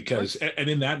 Yes. Because, and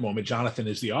in that moment, Jonathan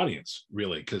is the audience,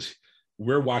 really, because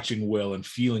we're watching Will and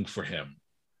feeling for him,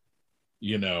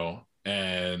 you know,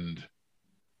 and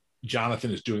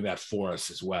Jonathan is doing that for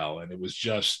us as well. And it was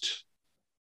just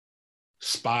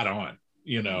spot on,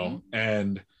 you know.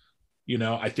 And, you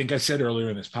know, I think I said earlier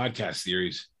in this podcast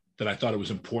series that I thought it was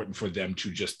important for them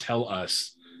to just tell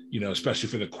us, you know, especially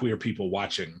for the queer people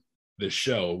watching this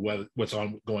show, what's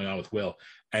going on with Will.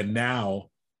 And now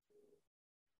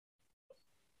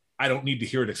I don't need to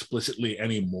hear it explicitly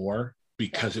anymore,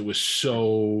 because it was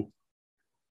so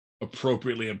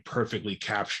appropriately and perfectly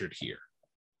captured here.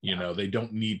 You know, they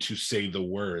don't need to say the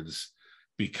words,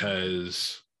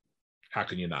 because how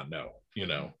can you not know, you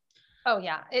know? Oh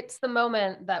yeah. It's the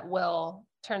moment that Will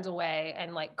turns away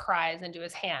and like cries into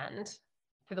his hand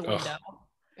through the window.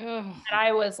 And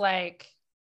I was like,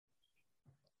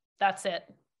 that's it.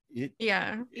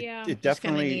 It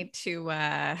definitely need to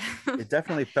it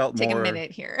definitely felt take more, a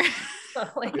minute here.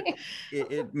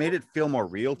 it made it feel more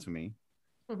real to me.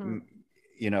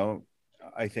 You know,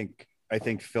 I think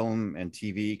film and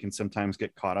TV can sometimes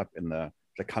get caught up in the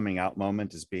coming out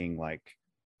moment as being like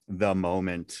the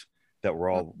moment that we're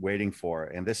all waiting for,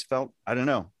 and this felt, I don't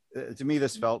know, to me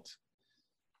this felt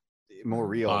more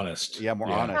real, honest,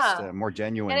 honest, more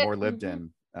genuine, more lived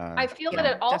in. I feel that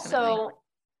it also definitely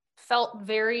felt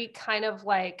very kind of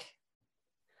like,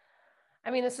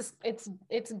 I mean,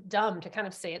 it's dumb to kind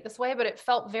of say it this way, but it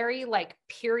felt very like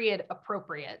period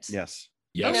appropriate. Yes.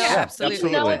 You know, absolutely.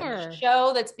 You know, it's a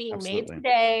show that's being made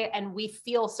today, and we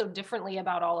feel so differently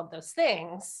about all of those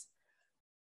things.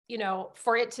 You know,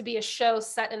 for it to be a show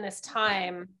set in this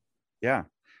time. Yeah.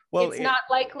 Well, it's not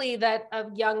likely that a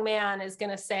young man is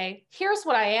going to say, "Here's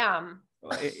what I am."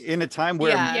 In a time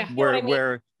where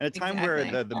where in a time where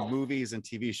Exactly. the movies and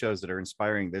TV shows that are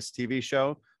inspiring this TV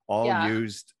show all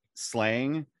used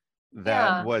slang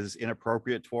that was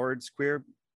inappropriate towards queer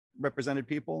represented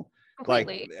people.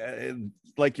 Completely.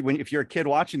 Like if you're a kid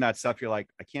watching that stuff, you're like,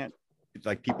 I can't,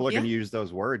 like, people are going to use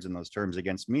those words and those terms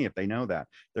against me if they know that.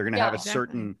 They're going to have a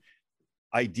certain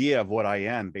idea of what I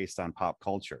am based on pop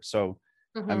culture. So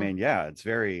I mean, it's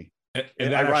very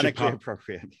and ironically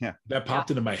appropriate. Yeah, that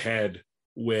popped into my head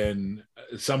when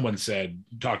someone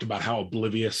talked about how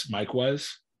oblivious Mike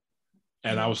was,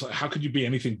 and I was like, how could you be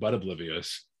anything but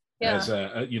oblivious as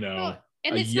a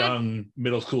young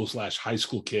middle school / high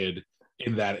school kid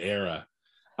in that era?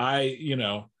 I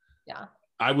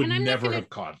would never have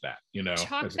caught that, you know.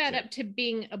 Chalk that up to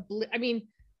being I mean,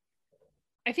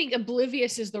 I think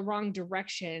oblivious is the wrong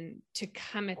direction to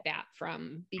come at that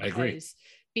from,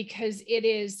 because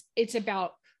it's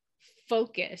about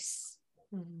focus.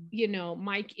 You know,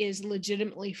 Mike is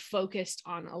legitimately focused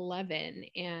on 11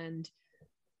 and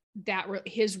that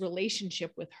his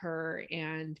relationship with her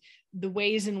and the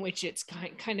ways in which it's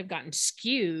kind of gotten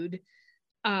skewed.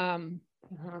 Of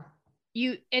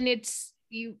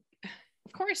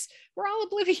course, we're all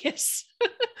oblivious.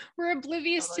 We're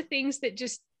oblivious to things that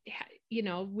just, you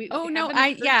know, we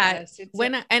I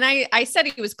said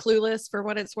he was clueless for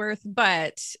what it's worth,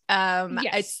 but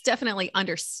it's definitely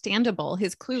understandable.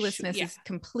 His cluelessness is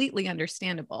completely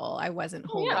understandable. I wasn't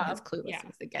holding his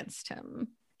cluelessness against him.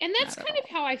 And that's kind of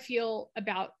how I feel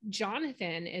about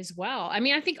Jonathan as well. I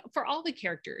mean, I think for all the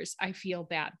characters, I feel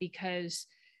that, because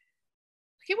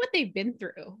look at what they've been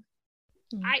through.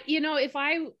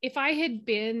 If I had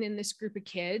been in this group of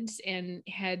kids and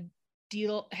had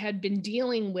been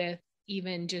dealing with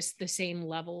even just the same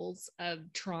levels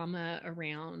of trauma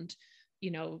around,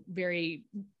 very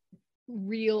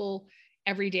real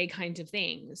everyday kinds of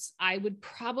things, I would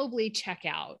probably check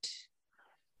out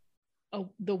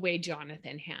the way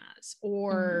Jonathan has,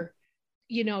 or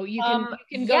you can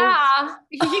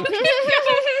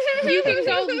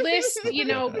go list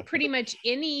pretty much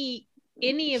any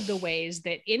of the ways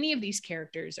that any of these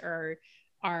characters are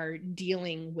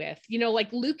dealing with,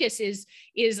 like Lucas is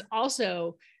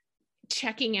also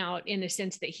checking out in a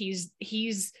sense that he's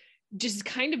just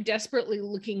kind of desperately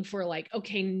looking for like,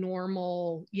 okay,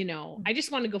 normal, I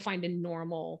just want to go find a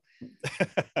normal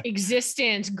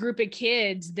existence group of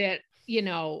kids that,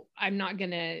 I'm not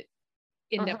going to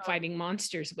end up fighting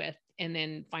monsters with, and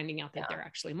then finding out that they're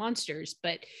actually monsters.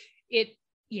 But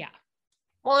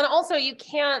well, and also you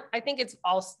can't, I think it's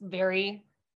also very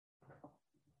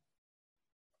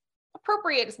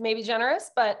appropriate, is maybe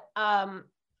generous, but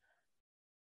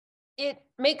it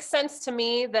makes sense to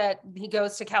me that he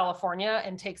goes to California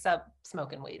and takes up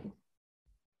smoking weed.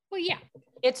 Well, yeah,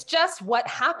 it's just what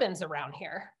happens around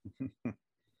here.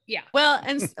 Yeah. Well,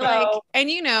 and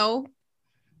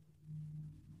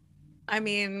I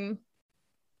mean,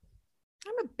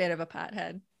 I'm a bit of a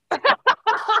pothead.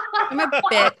 I'm a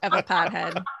bit of a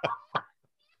pothead.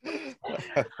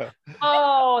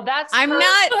 Oh, that's I'm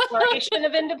not Declaration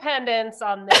of Independence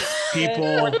on this people,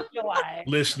 4th of July.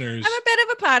 Listeners. I'm a bit of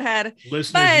a pothead.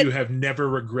 Listeners, you have never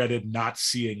regretted not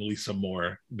seeing Lisa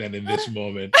more than in this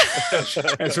moment,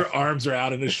 as her arms are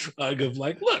out in a shrug of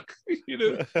like, look,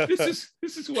 this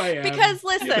is who I am. Because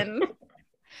listen,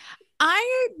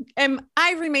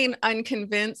 I remain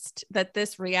unconvinced that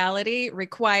this reality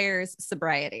requires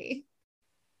sobriety.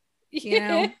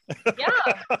 Yeah.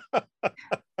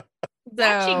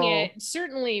 Watching it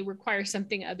certainly requires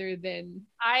something other than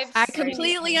I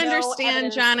completely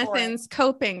understand Jonathan's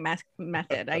coping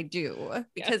method. I do,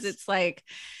 because it's like,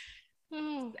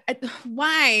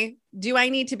 why do I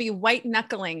need to be white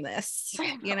knuckling this?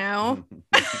 I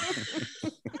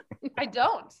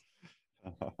don't.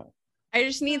 I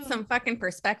just need some fucking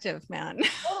perspective, man.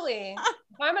 Totally.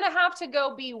 I'm gonna have to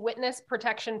go be witness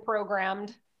protection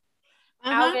programmed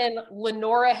out in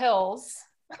Lenora Hills,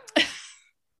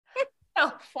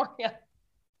 California,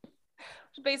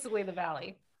 which is basically the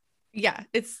valley. Yeah,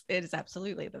 it is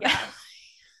absolutely the valley.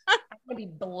 I'm gonna be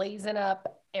blazing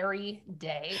up every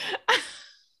day.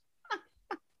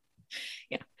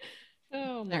 Yeah.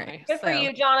 Oh my. Right. Good for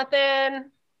you,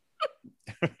 Jonathan.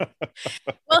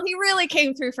 Well, he really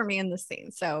came through for me in this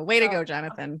scene. So way to go,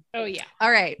 Jonathan. Oh yeah.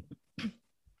 All right.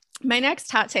 My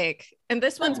next hot take, and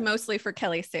this one's mostly for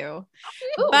Kelly Sue,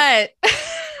 but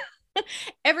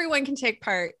everyone can take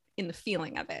part in the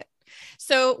feeling of it.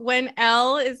 So when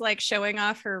Elle is like showing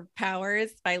off her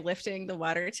powers by lifting the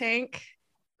water tank,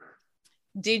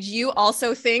 did you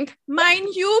also think, mine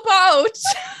U-boat?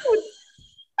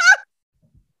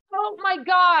 Oh my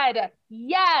God.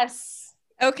 Yes.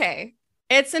 Okay.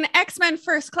 It's an X-Men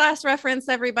First Class reference,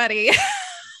 everybody.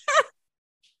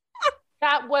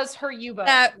 That was her U-boat.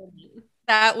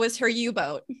 That was her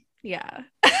U-boat. Yeah.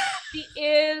 She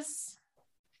is.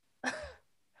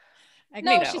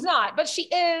 No, she's not. But she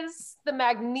is the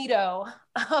Magneto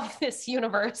of this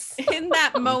universe. In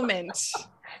that moment. She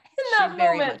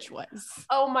very much was.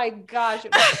 Oh my gosh,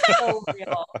 it was so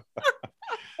real.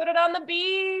 Put it on the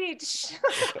beach.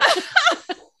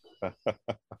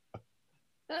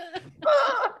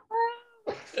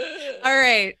 All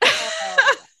right.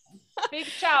 Big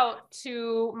shout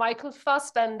to Michael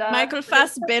Fassbender. Michael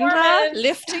Fassbender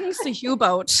lifting the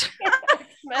U-boat.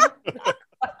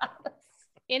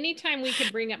 Anytime we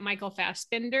could bring up Michael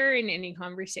Fassbender in any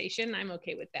conversation, I'm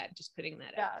okay with that. Just putting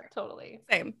that out there. Totally.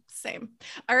 Same.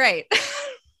 All right.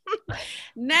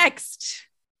 Next.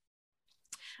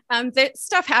 That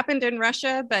stuff happened in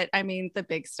Russia, but I mean, the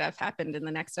big stuff happened in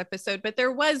the next episode. But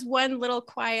there was one little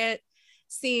quiet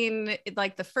scene,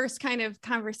 like the first kind of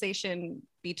conversation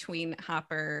between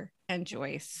Hopper and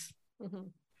Joyce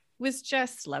was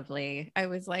just lovely. I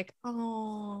was like,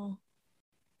 oh,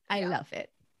 I love it.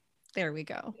 There we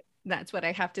go. That's what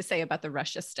I have to say about the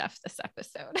Russia stuff this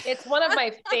episode. It's one of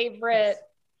my favorite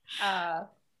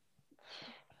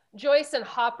Joyce and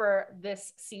Hopper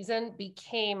this season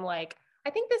became like, I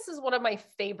think this is one of my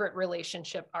favorite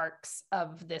relationship arcs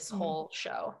of this whole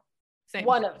show. Same.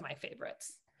 One of my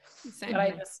favorites. Same. But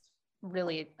I just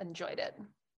really enjoyed it.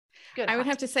 Good. I would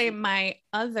have to say my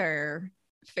other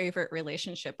favorite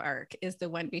relationship arc is the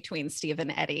one between Steve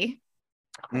and Eddie.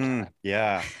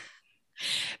 Yeah.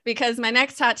 Because my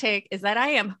next hot take is that I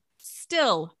am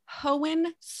still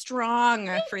hoeing strong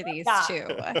for these two.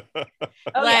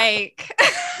 Oh, like,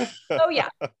 yeah. Oh, yeah.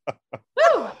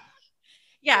 Woo!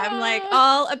 Yeah, I'm like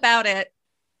all about it.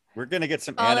 We're gonna get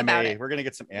some All anime. about it. We're gonna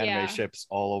get some anime ships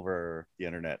all over the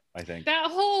internet, I think. That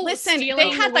whole they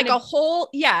had like a whole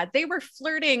they were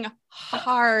flirting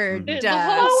hard. The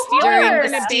whole during the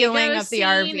Winnebago stealing of the scene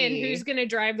RV and who's gonna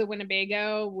drive the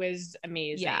Winnebago was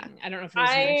amazing. Yeah. I don't know if it was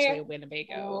actually a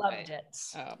Winnebago. Loved it.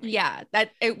 Yeah,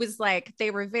 that it was like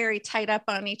they were very tight up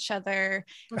on each other,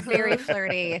 very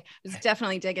flirty. I was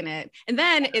definitely digging it. And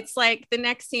then it's like the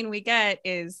next scene we get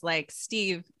is like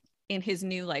Steve in his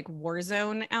new like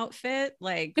Warzone outfit,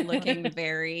 like looking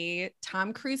very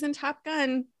Tom Cruise and Top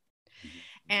Gun.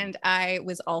 And I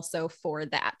was also for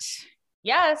that.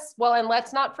 Yes. Well, and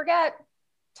let's not forget,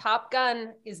 Top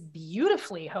Gun is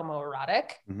beautifully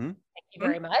homoerotic. Thank you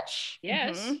very much.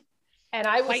 Yes. And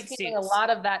I was feeling a lot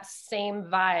of that same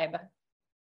vibe.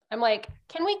 I'm like,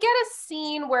 can we get a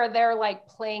scene where they're like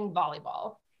playing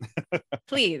volleyball?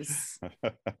 Please.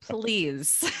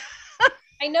 Please.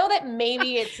 I know that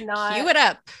maybe it's not. Cue it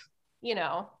up. You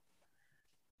know,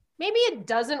 maybe it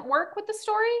doesn't work with the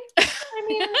story. I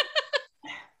mean,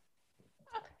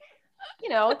 you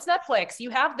know, it's Netflix. You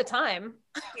have the time.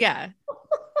 Yeah.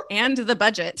 And the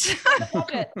budget.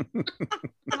 Come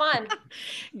on.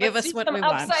 Give us what we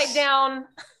want. Upside down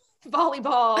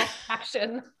volleyball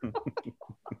action.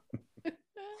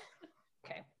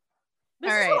 Okay.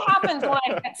 This is what happens when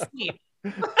I get sleep.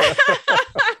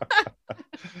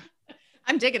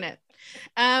 I'm digging it.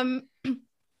 All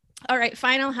right,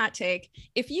 final hot take.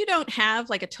 If you don't have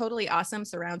like a totally awesome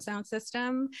surround sound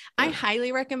system, I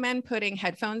highly recommend putting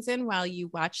headphones in while you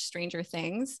watch Stranger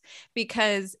Things,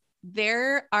 because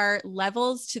there are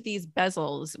levels to these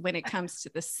bezels when it comes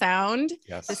to the sound,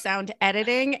 the sound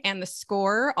editing, and the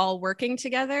score all working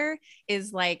together.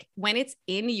 Is like when it's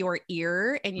in your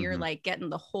ear and you're like getting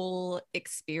the whole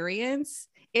experience,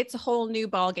 it's a whole new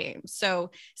ball game.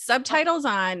 So subtitles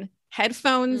on,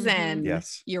 headphones in,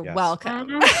 you're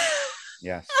welcome.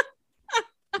 Yes.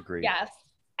 Agreed. Yes.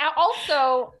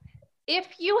 Also, if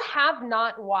you have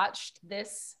not watched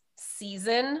this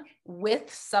season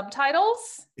with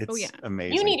subtitles, it's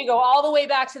amazing. You need to go all the way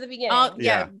back to the beginning.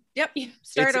 Yep.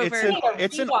 Start over.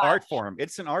 It's an art form.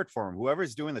 It's an art form.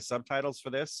 Whoever's doing the subtitles for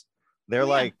this, they're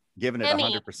like giving it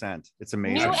 100%. It's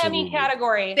amazing. New Emmy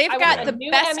category. They've got the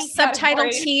best subtitle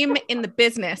team in the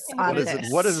business on this.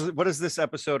 What is this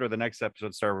episode or the next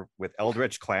episode start with?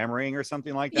 Eldritch clamoring or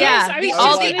something like that? Yeah,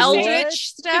 all the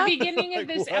Eldritch stuff. The beginning of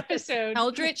this episode.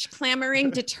 Eldritch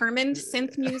clamoring, determined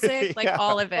synth music, like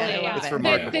all of it. It's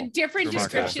remarkable. The different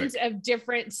descriptions of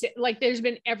different, like there's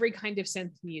been every kind of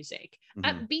synth music,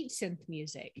 upbeat synth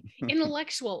music,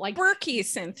 intellectual, like quirky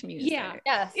synth music. Yeah.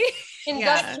 Yes.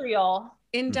 Industrial.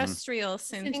 Industrial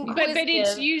synth, but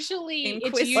it's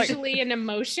usually an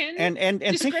emotion and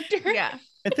descriptor.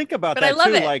 And think about but that I love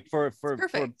too. it. Like for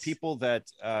people that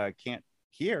can't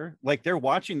hear, like they're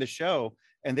watching the show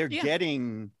and they're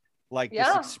getting like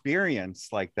this experience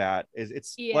like that.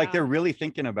 It's like they're really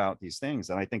thinking about these things,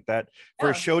 and I think that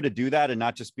for a show to do that and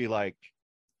not just be like,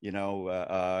 you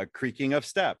know, creaking of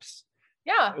steps.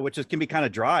 Yeah. Which can be kind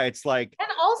of dry. It's like, and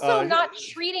also not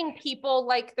treating people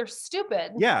like they're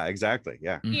stupid. Yeah, exactly.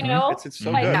 Yeah. You know, it's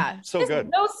so good. So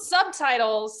good. Those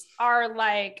subtitles are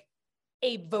like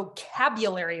a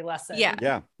vocabulary lesson.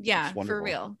 Yeah. For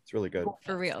real. It's really good.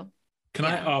 For real. Can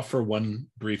I offer one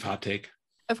brief hot take?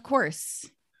 Of course.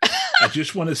 I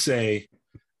just want to say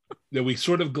that we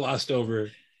sort of glossed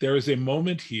over. There is a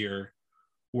moment here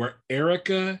where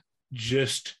Erica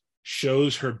just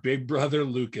shows her big brother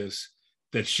Lucas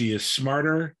that she is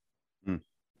smarter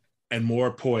and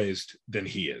more poised than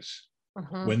he is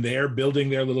when they're building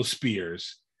their little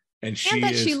spears, and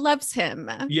she loves him.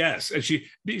 Yes, and she's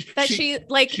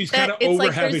kind of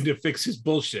over having to fix his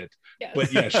bullshit, but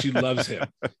she loves him.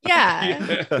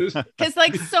 Yeah, because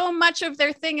like so much of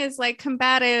their thing is like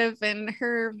combative, and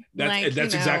her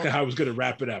that's exactly how I was going to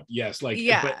wrap it up. Yes,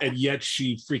 and yet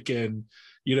she freaking.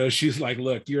 You know, she's like,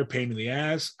 look, you're a pain in the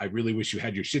ass. I really wish you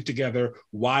had your shit together.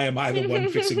 Why am I the one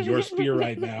fixing your spear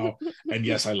right now? And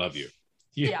yes, I love you.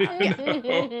 Yeah.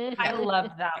 know? I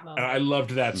loved that moment. And I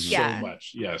loved that so Yeah.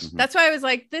 much. Yes. That's why I was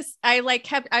like this. I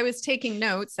was taking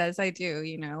notes as I do,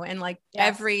 you know, and like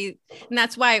Yes. and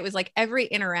that's why it was like every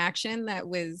interaction that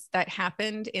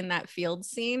happened in that field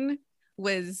scene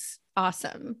was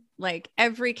awesome. Like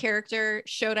every character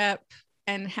showed up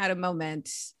and had a moment,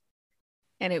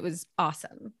 and it was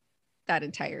awesome. That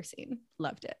entire scene,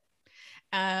 loved it.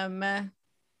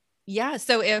 Yeah,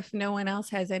 so if no one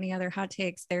else has any other hot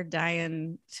takes, they're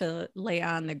dying to lay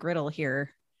on the griddle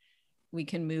here. We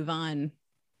can move on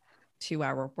to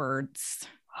our words.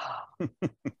 All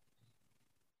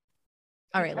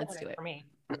right, let's do it. For me.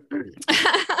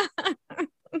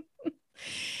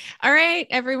 All right,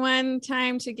 everyone,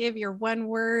 time to give your one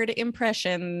word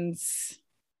impressions.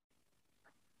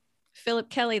 Philip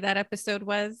Kelly, that episode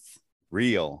was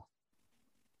Real.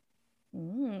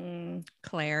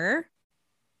 Claire.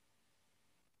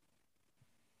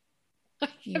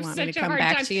 You want me to such a come hard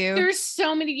back time. to you? There's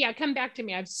so many. Yeah, come back to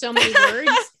me. I have so many words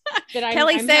that I'm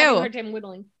Kelly having a Sue. hard time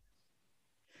whittling.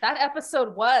 That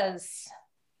episode was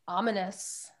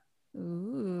ominous.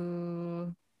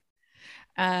 Ooh.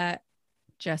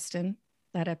 Justin,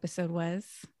 that episode was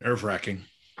Nerve-wracking.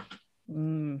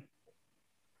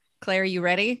 Claire, you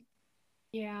ready?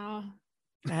 Yeah.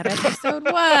 That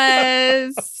episode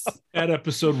was That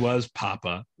episode was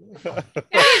Papa. That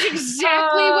is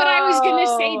exactly what I was going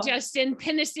to say, Justin.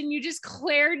 Peniston, you just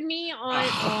cleared me on.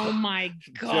 Oh my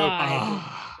God.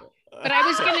 But I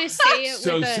was going to say it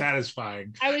So with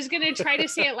satisfying. I was going to try to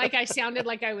say it like I sounded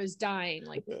like I was dying,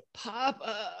 like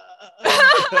Papa.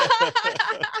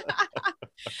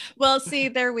 Well, see,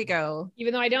 there we go.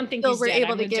 Even though I don't think So he's we're dead,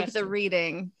 able I'm to with give Justin. the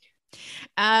reading.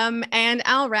 And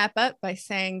I'll wrap up by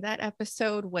saying that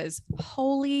episode was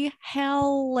Holy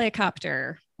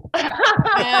Helicopter.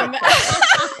 Well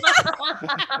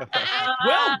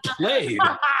played.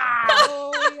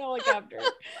 Holy helicopter.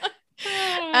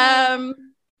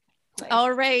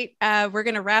 All right, we're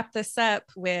going to wrap this up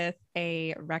with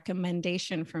a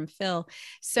recommendation from Phil.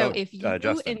 So if you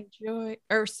Justin. enjoy,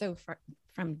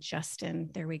 from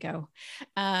Justin, there we go.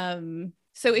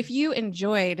 So if you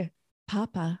enjoyed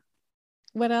Papa,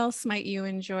 what else might you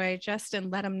enjoy? Justin,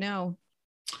 let them know.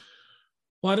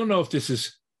 Well, I don't know if this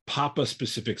is Papa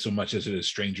specific so much as it is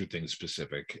Stranger Things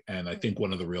specific. And I think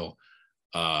one of the real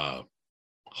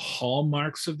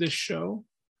hallmarks of this show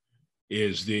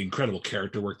is the incredible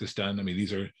character work that's done. I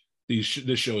mean,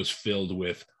 this show is filled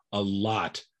with a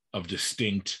lot of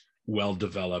distinct,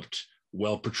 well-developed,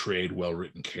 well-portrayed,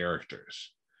 well-written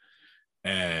characters.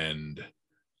 And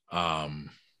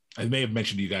I may have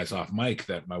mentioned to you guys off mic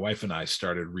that my wife and I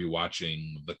started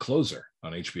rewatching The Closer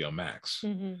on HBO Max.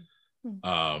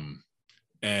 Mm-hmm.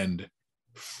 And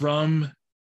from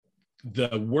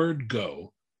the word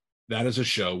go, that is a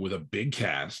show with a big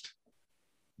cast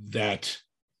that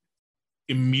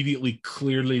immediately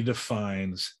clearly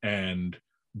defines and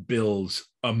builds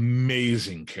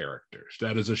amazing characters.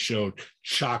 That is a show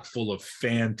chock full of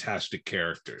fantastic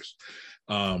characters.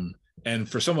 And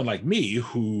for someone like me,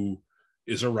 who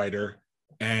is a writer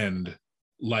and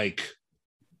like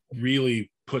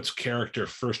really puts character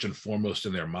first and foremost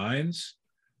in their minds,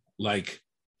 like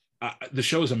the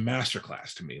show is a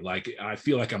masterclass to me. Like, I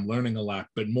feel like I'm learning a lot,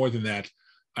 but more than that,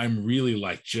 I'm really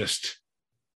like just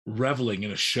reveling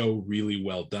in a show really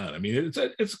well done. I mean,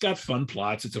 it's got fun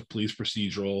plots. It's a police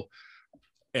procedural,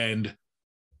 and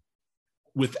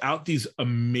without these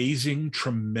amazing,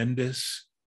 tremendous,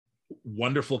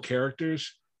 wonderful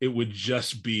characters, it would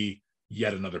just be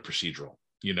yet another procedural.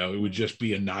 You know, it would just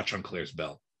be a notch on Claire's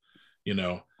belt. You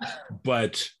know,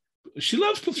 but you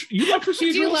love procedurals.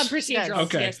 I do love procedurals.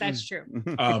 Okay. Yes, that's true.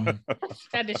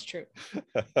 That is true.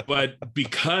 But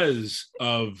because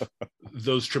of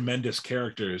those tremendous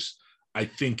characters, I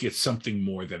think it's something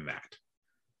more than that.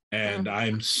 And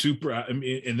I'm super, I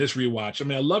mean, in this rewatch, I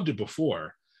mean, I loved it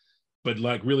before, but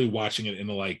like really watching it in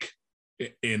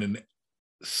an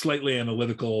slightly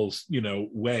analytical,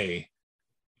 way,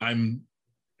 I'm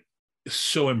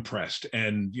so impressed.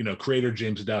 And, creator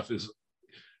James Duff is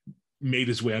made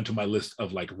his way onto my list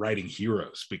of like writing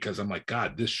heroes, because I'm like,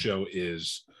 God, this show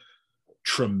is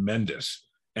tremendous.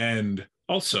 And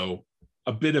also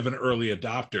a bit of an early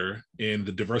adopter in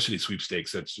the diversity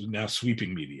sweepstakes that's now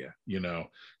sweeping media.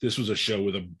 This was a show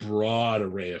with a broad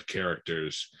array of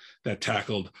characters that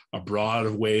tackled a broad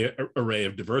array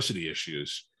of diversity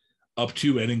issues, up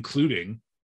to and including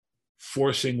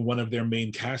forcing one of their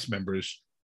main cast members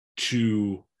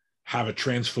to have a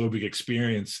transphobic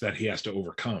experience that he has to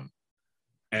overcome.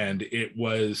 And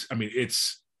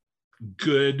it's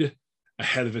good,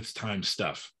 ahead of its time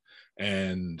stuff,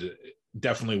 and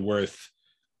definitely worth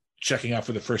checking out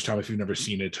for the first time if you've never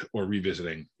seen it, or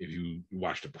revisiting if you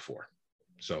watched it before.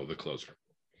 So The Closer.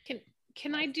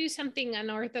 Can I do something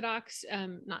unorthodox?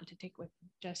 Not to take with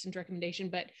Justin's recommendation,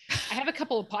 but I have a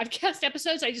couple of podcast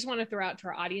episodes I just want to throw out to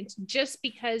our audience just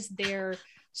because they're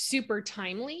super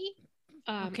timely.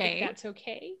 Okay. If that's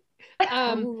okay.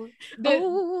 You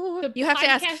have to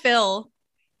ask Phil.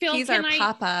 He's our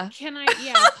Papa.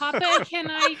 Papa,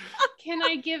 can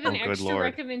I give an extra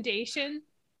recommendation?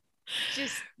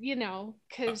 Just,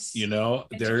 because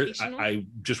I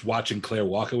just watching Claire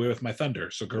walk away with my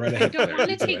thunder. So go right ahead. I don't want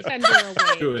to take thunder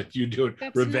away. Do it. You do it.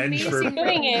 That's revenge for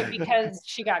doing it because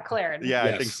she got cleared. Yeah,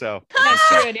 yes. I think so. That's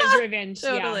true. It is revenge.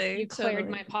 Totally. Yeah, you cleared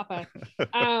my Papa.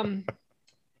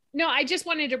 No, I just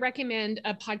wanted to recommend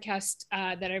a podcast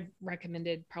that I've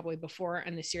recommended probably before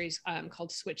in the series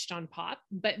called Switched on Pop,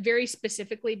 but very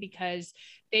specifically because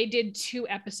they did 2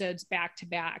 episodes back to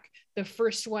back. The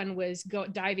first one was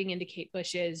diving into Kate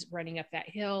Bush's Running Up That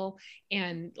Hill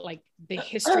and like the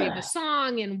history of the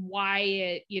song and why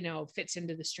it, fits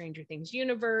into the Stranger Things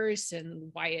universe and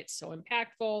why it's so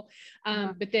impactful.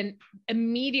 But then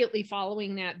immediately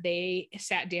following that, they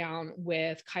sat down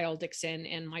with Kyle Dixon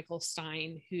and Michael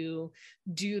Stein, who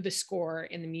do the score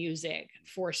and the music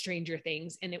for Stranger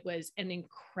Things. And it was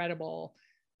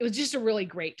it was just a really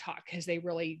great talk because they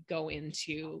really go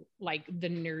into like the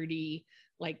nerdy,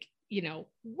 like,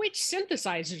 which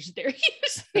synthesizers they're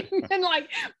using and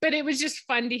but it was just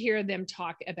fun to hear them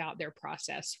talk about their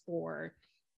process for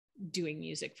doing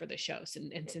music for the shows.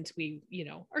 And since we,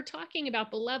 are talking about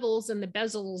the levels and the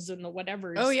bezels and the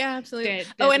whatevers. Oh yeah, absolutely.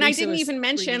 And I didn't even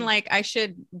mention, I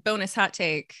should bonus hot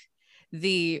take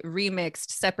the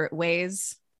remixed Separate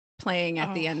Ways playing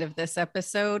at the end of this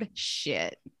episode.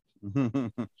 Shit.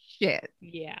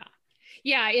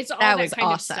 Yeah, it's all that kind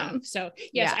awesome. Of stuff. So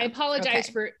yes, I apologize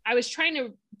for, I was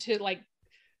trying to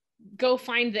go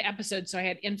find the episode so I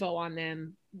had info on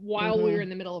them while we were in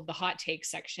the middle of the hot take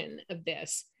section of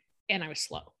this, and I was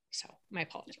slow. So my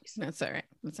apologies. That's all right.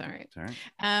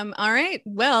 All right.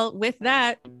 Well, with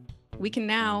that, we can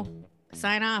now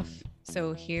sign off.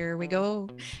 So here we go.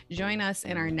 Join us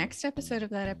in our next episode of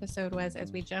That Episode Was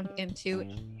as we jump into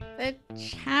the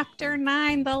chapter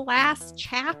 9, the last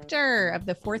chapter of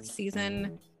the 4th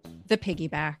season, The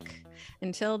Piggyback.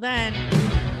 Until then.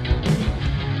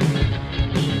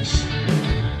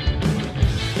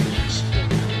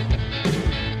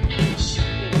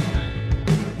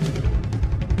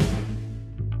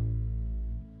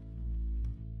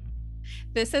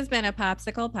 This has been a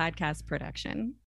Popsicle Podcast production.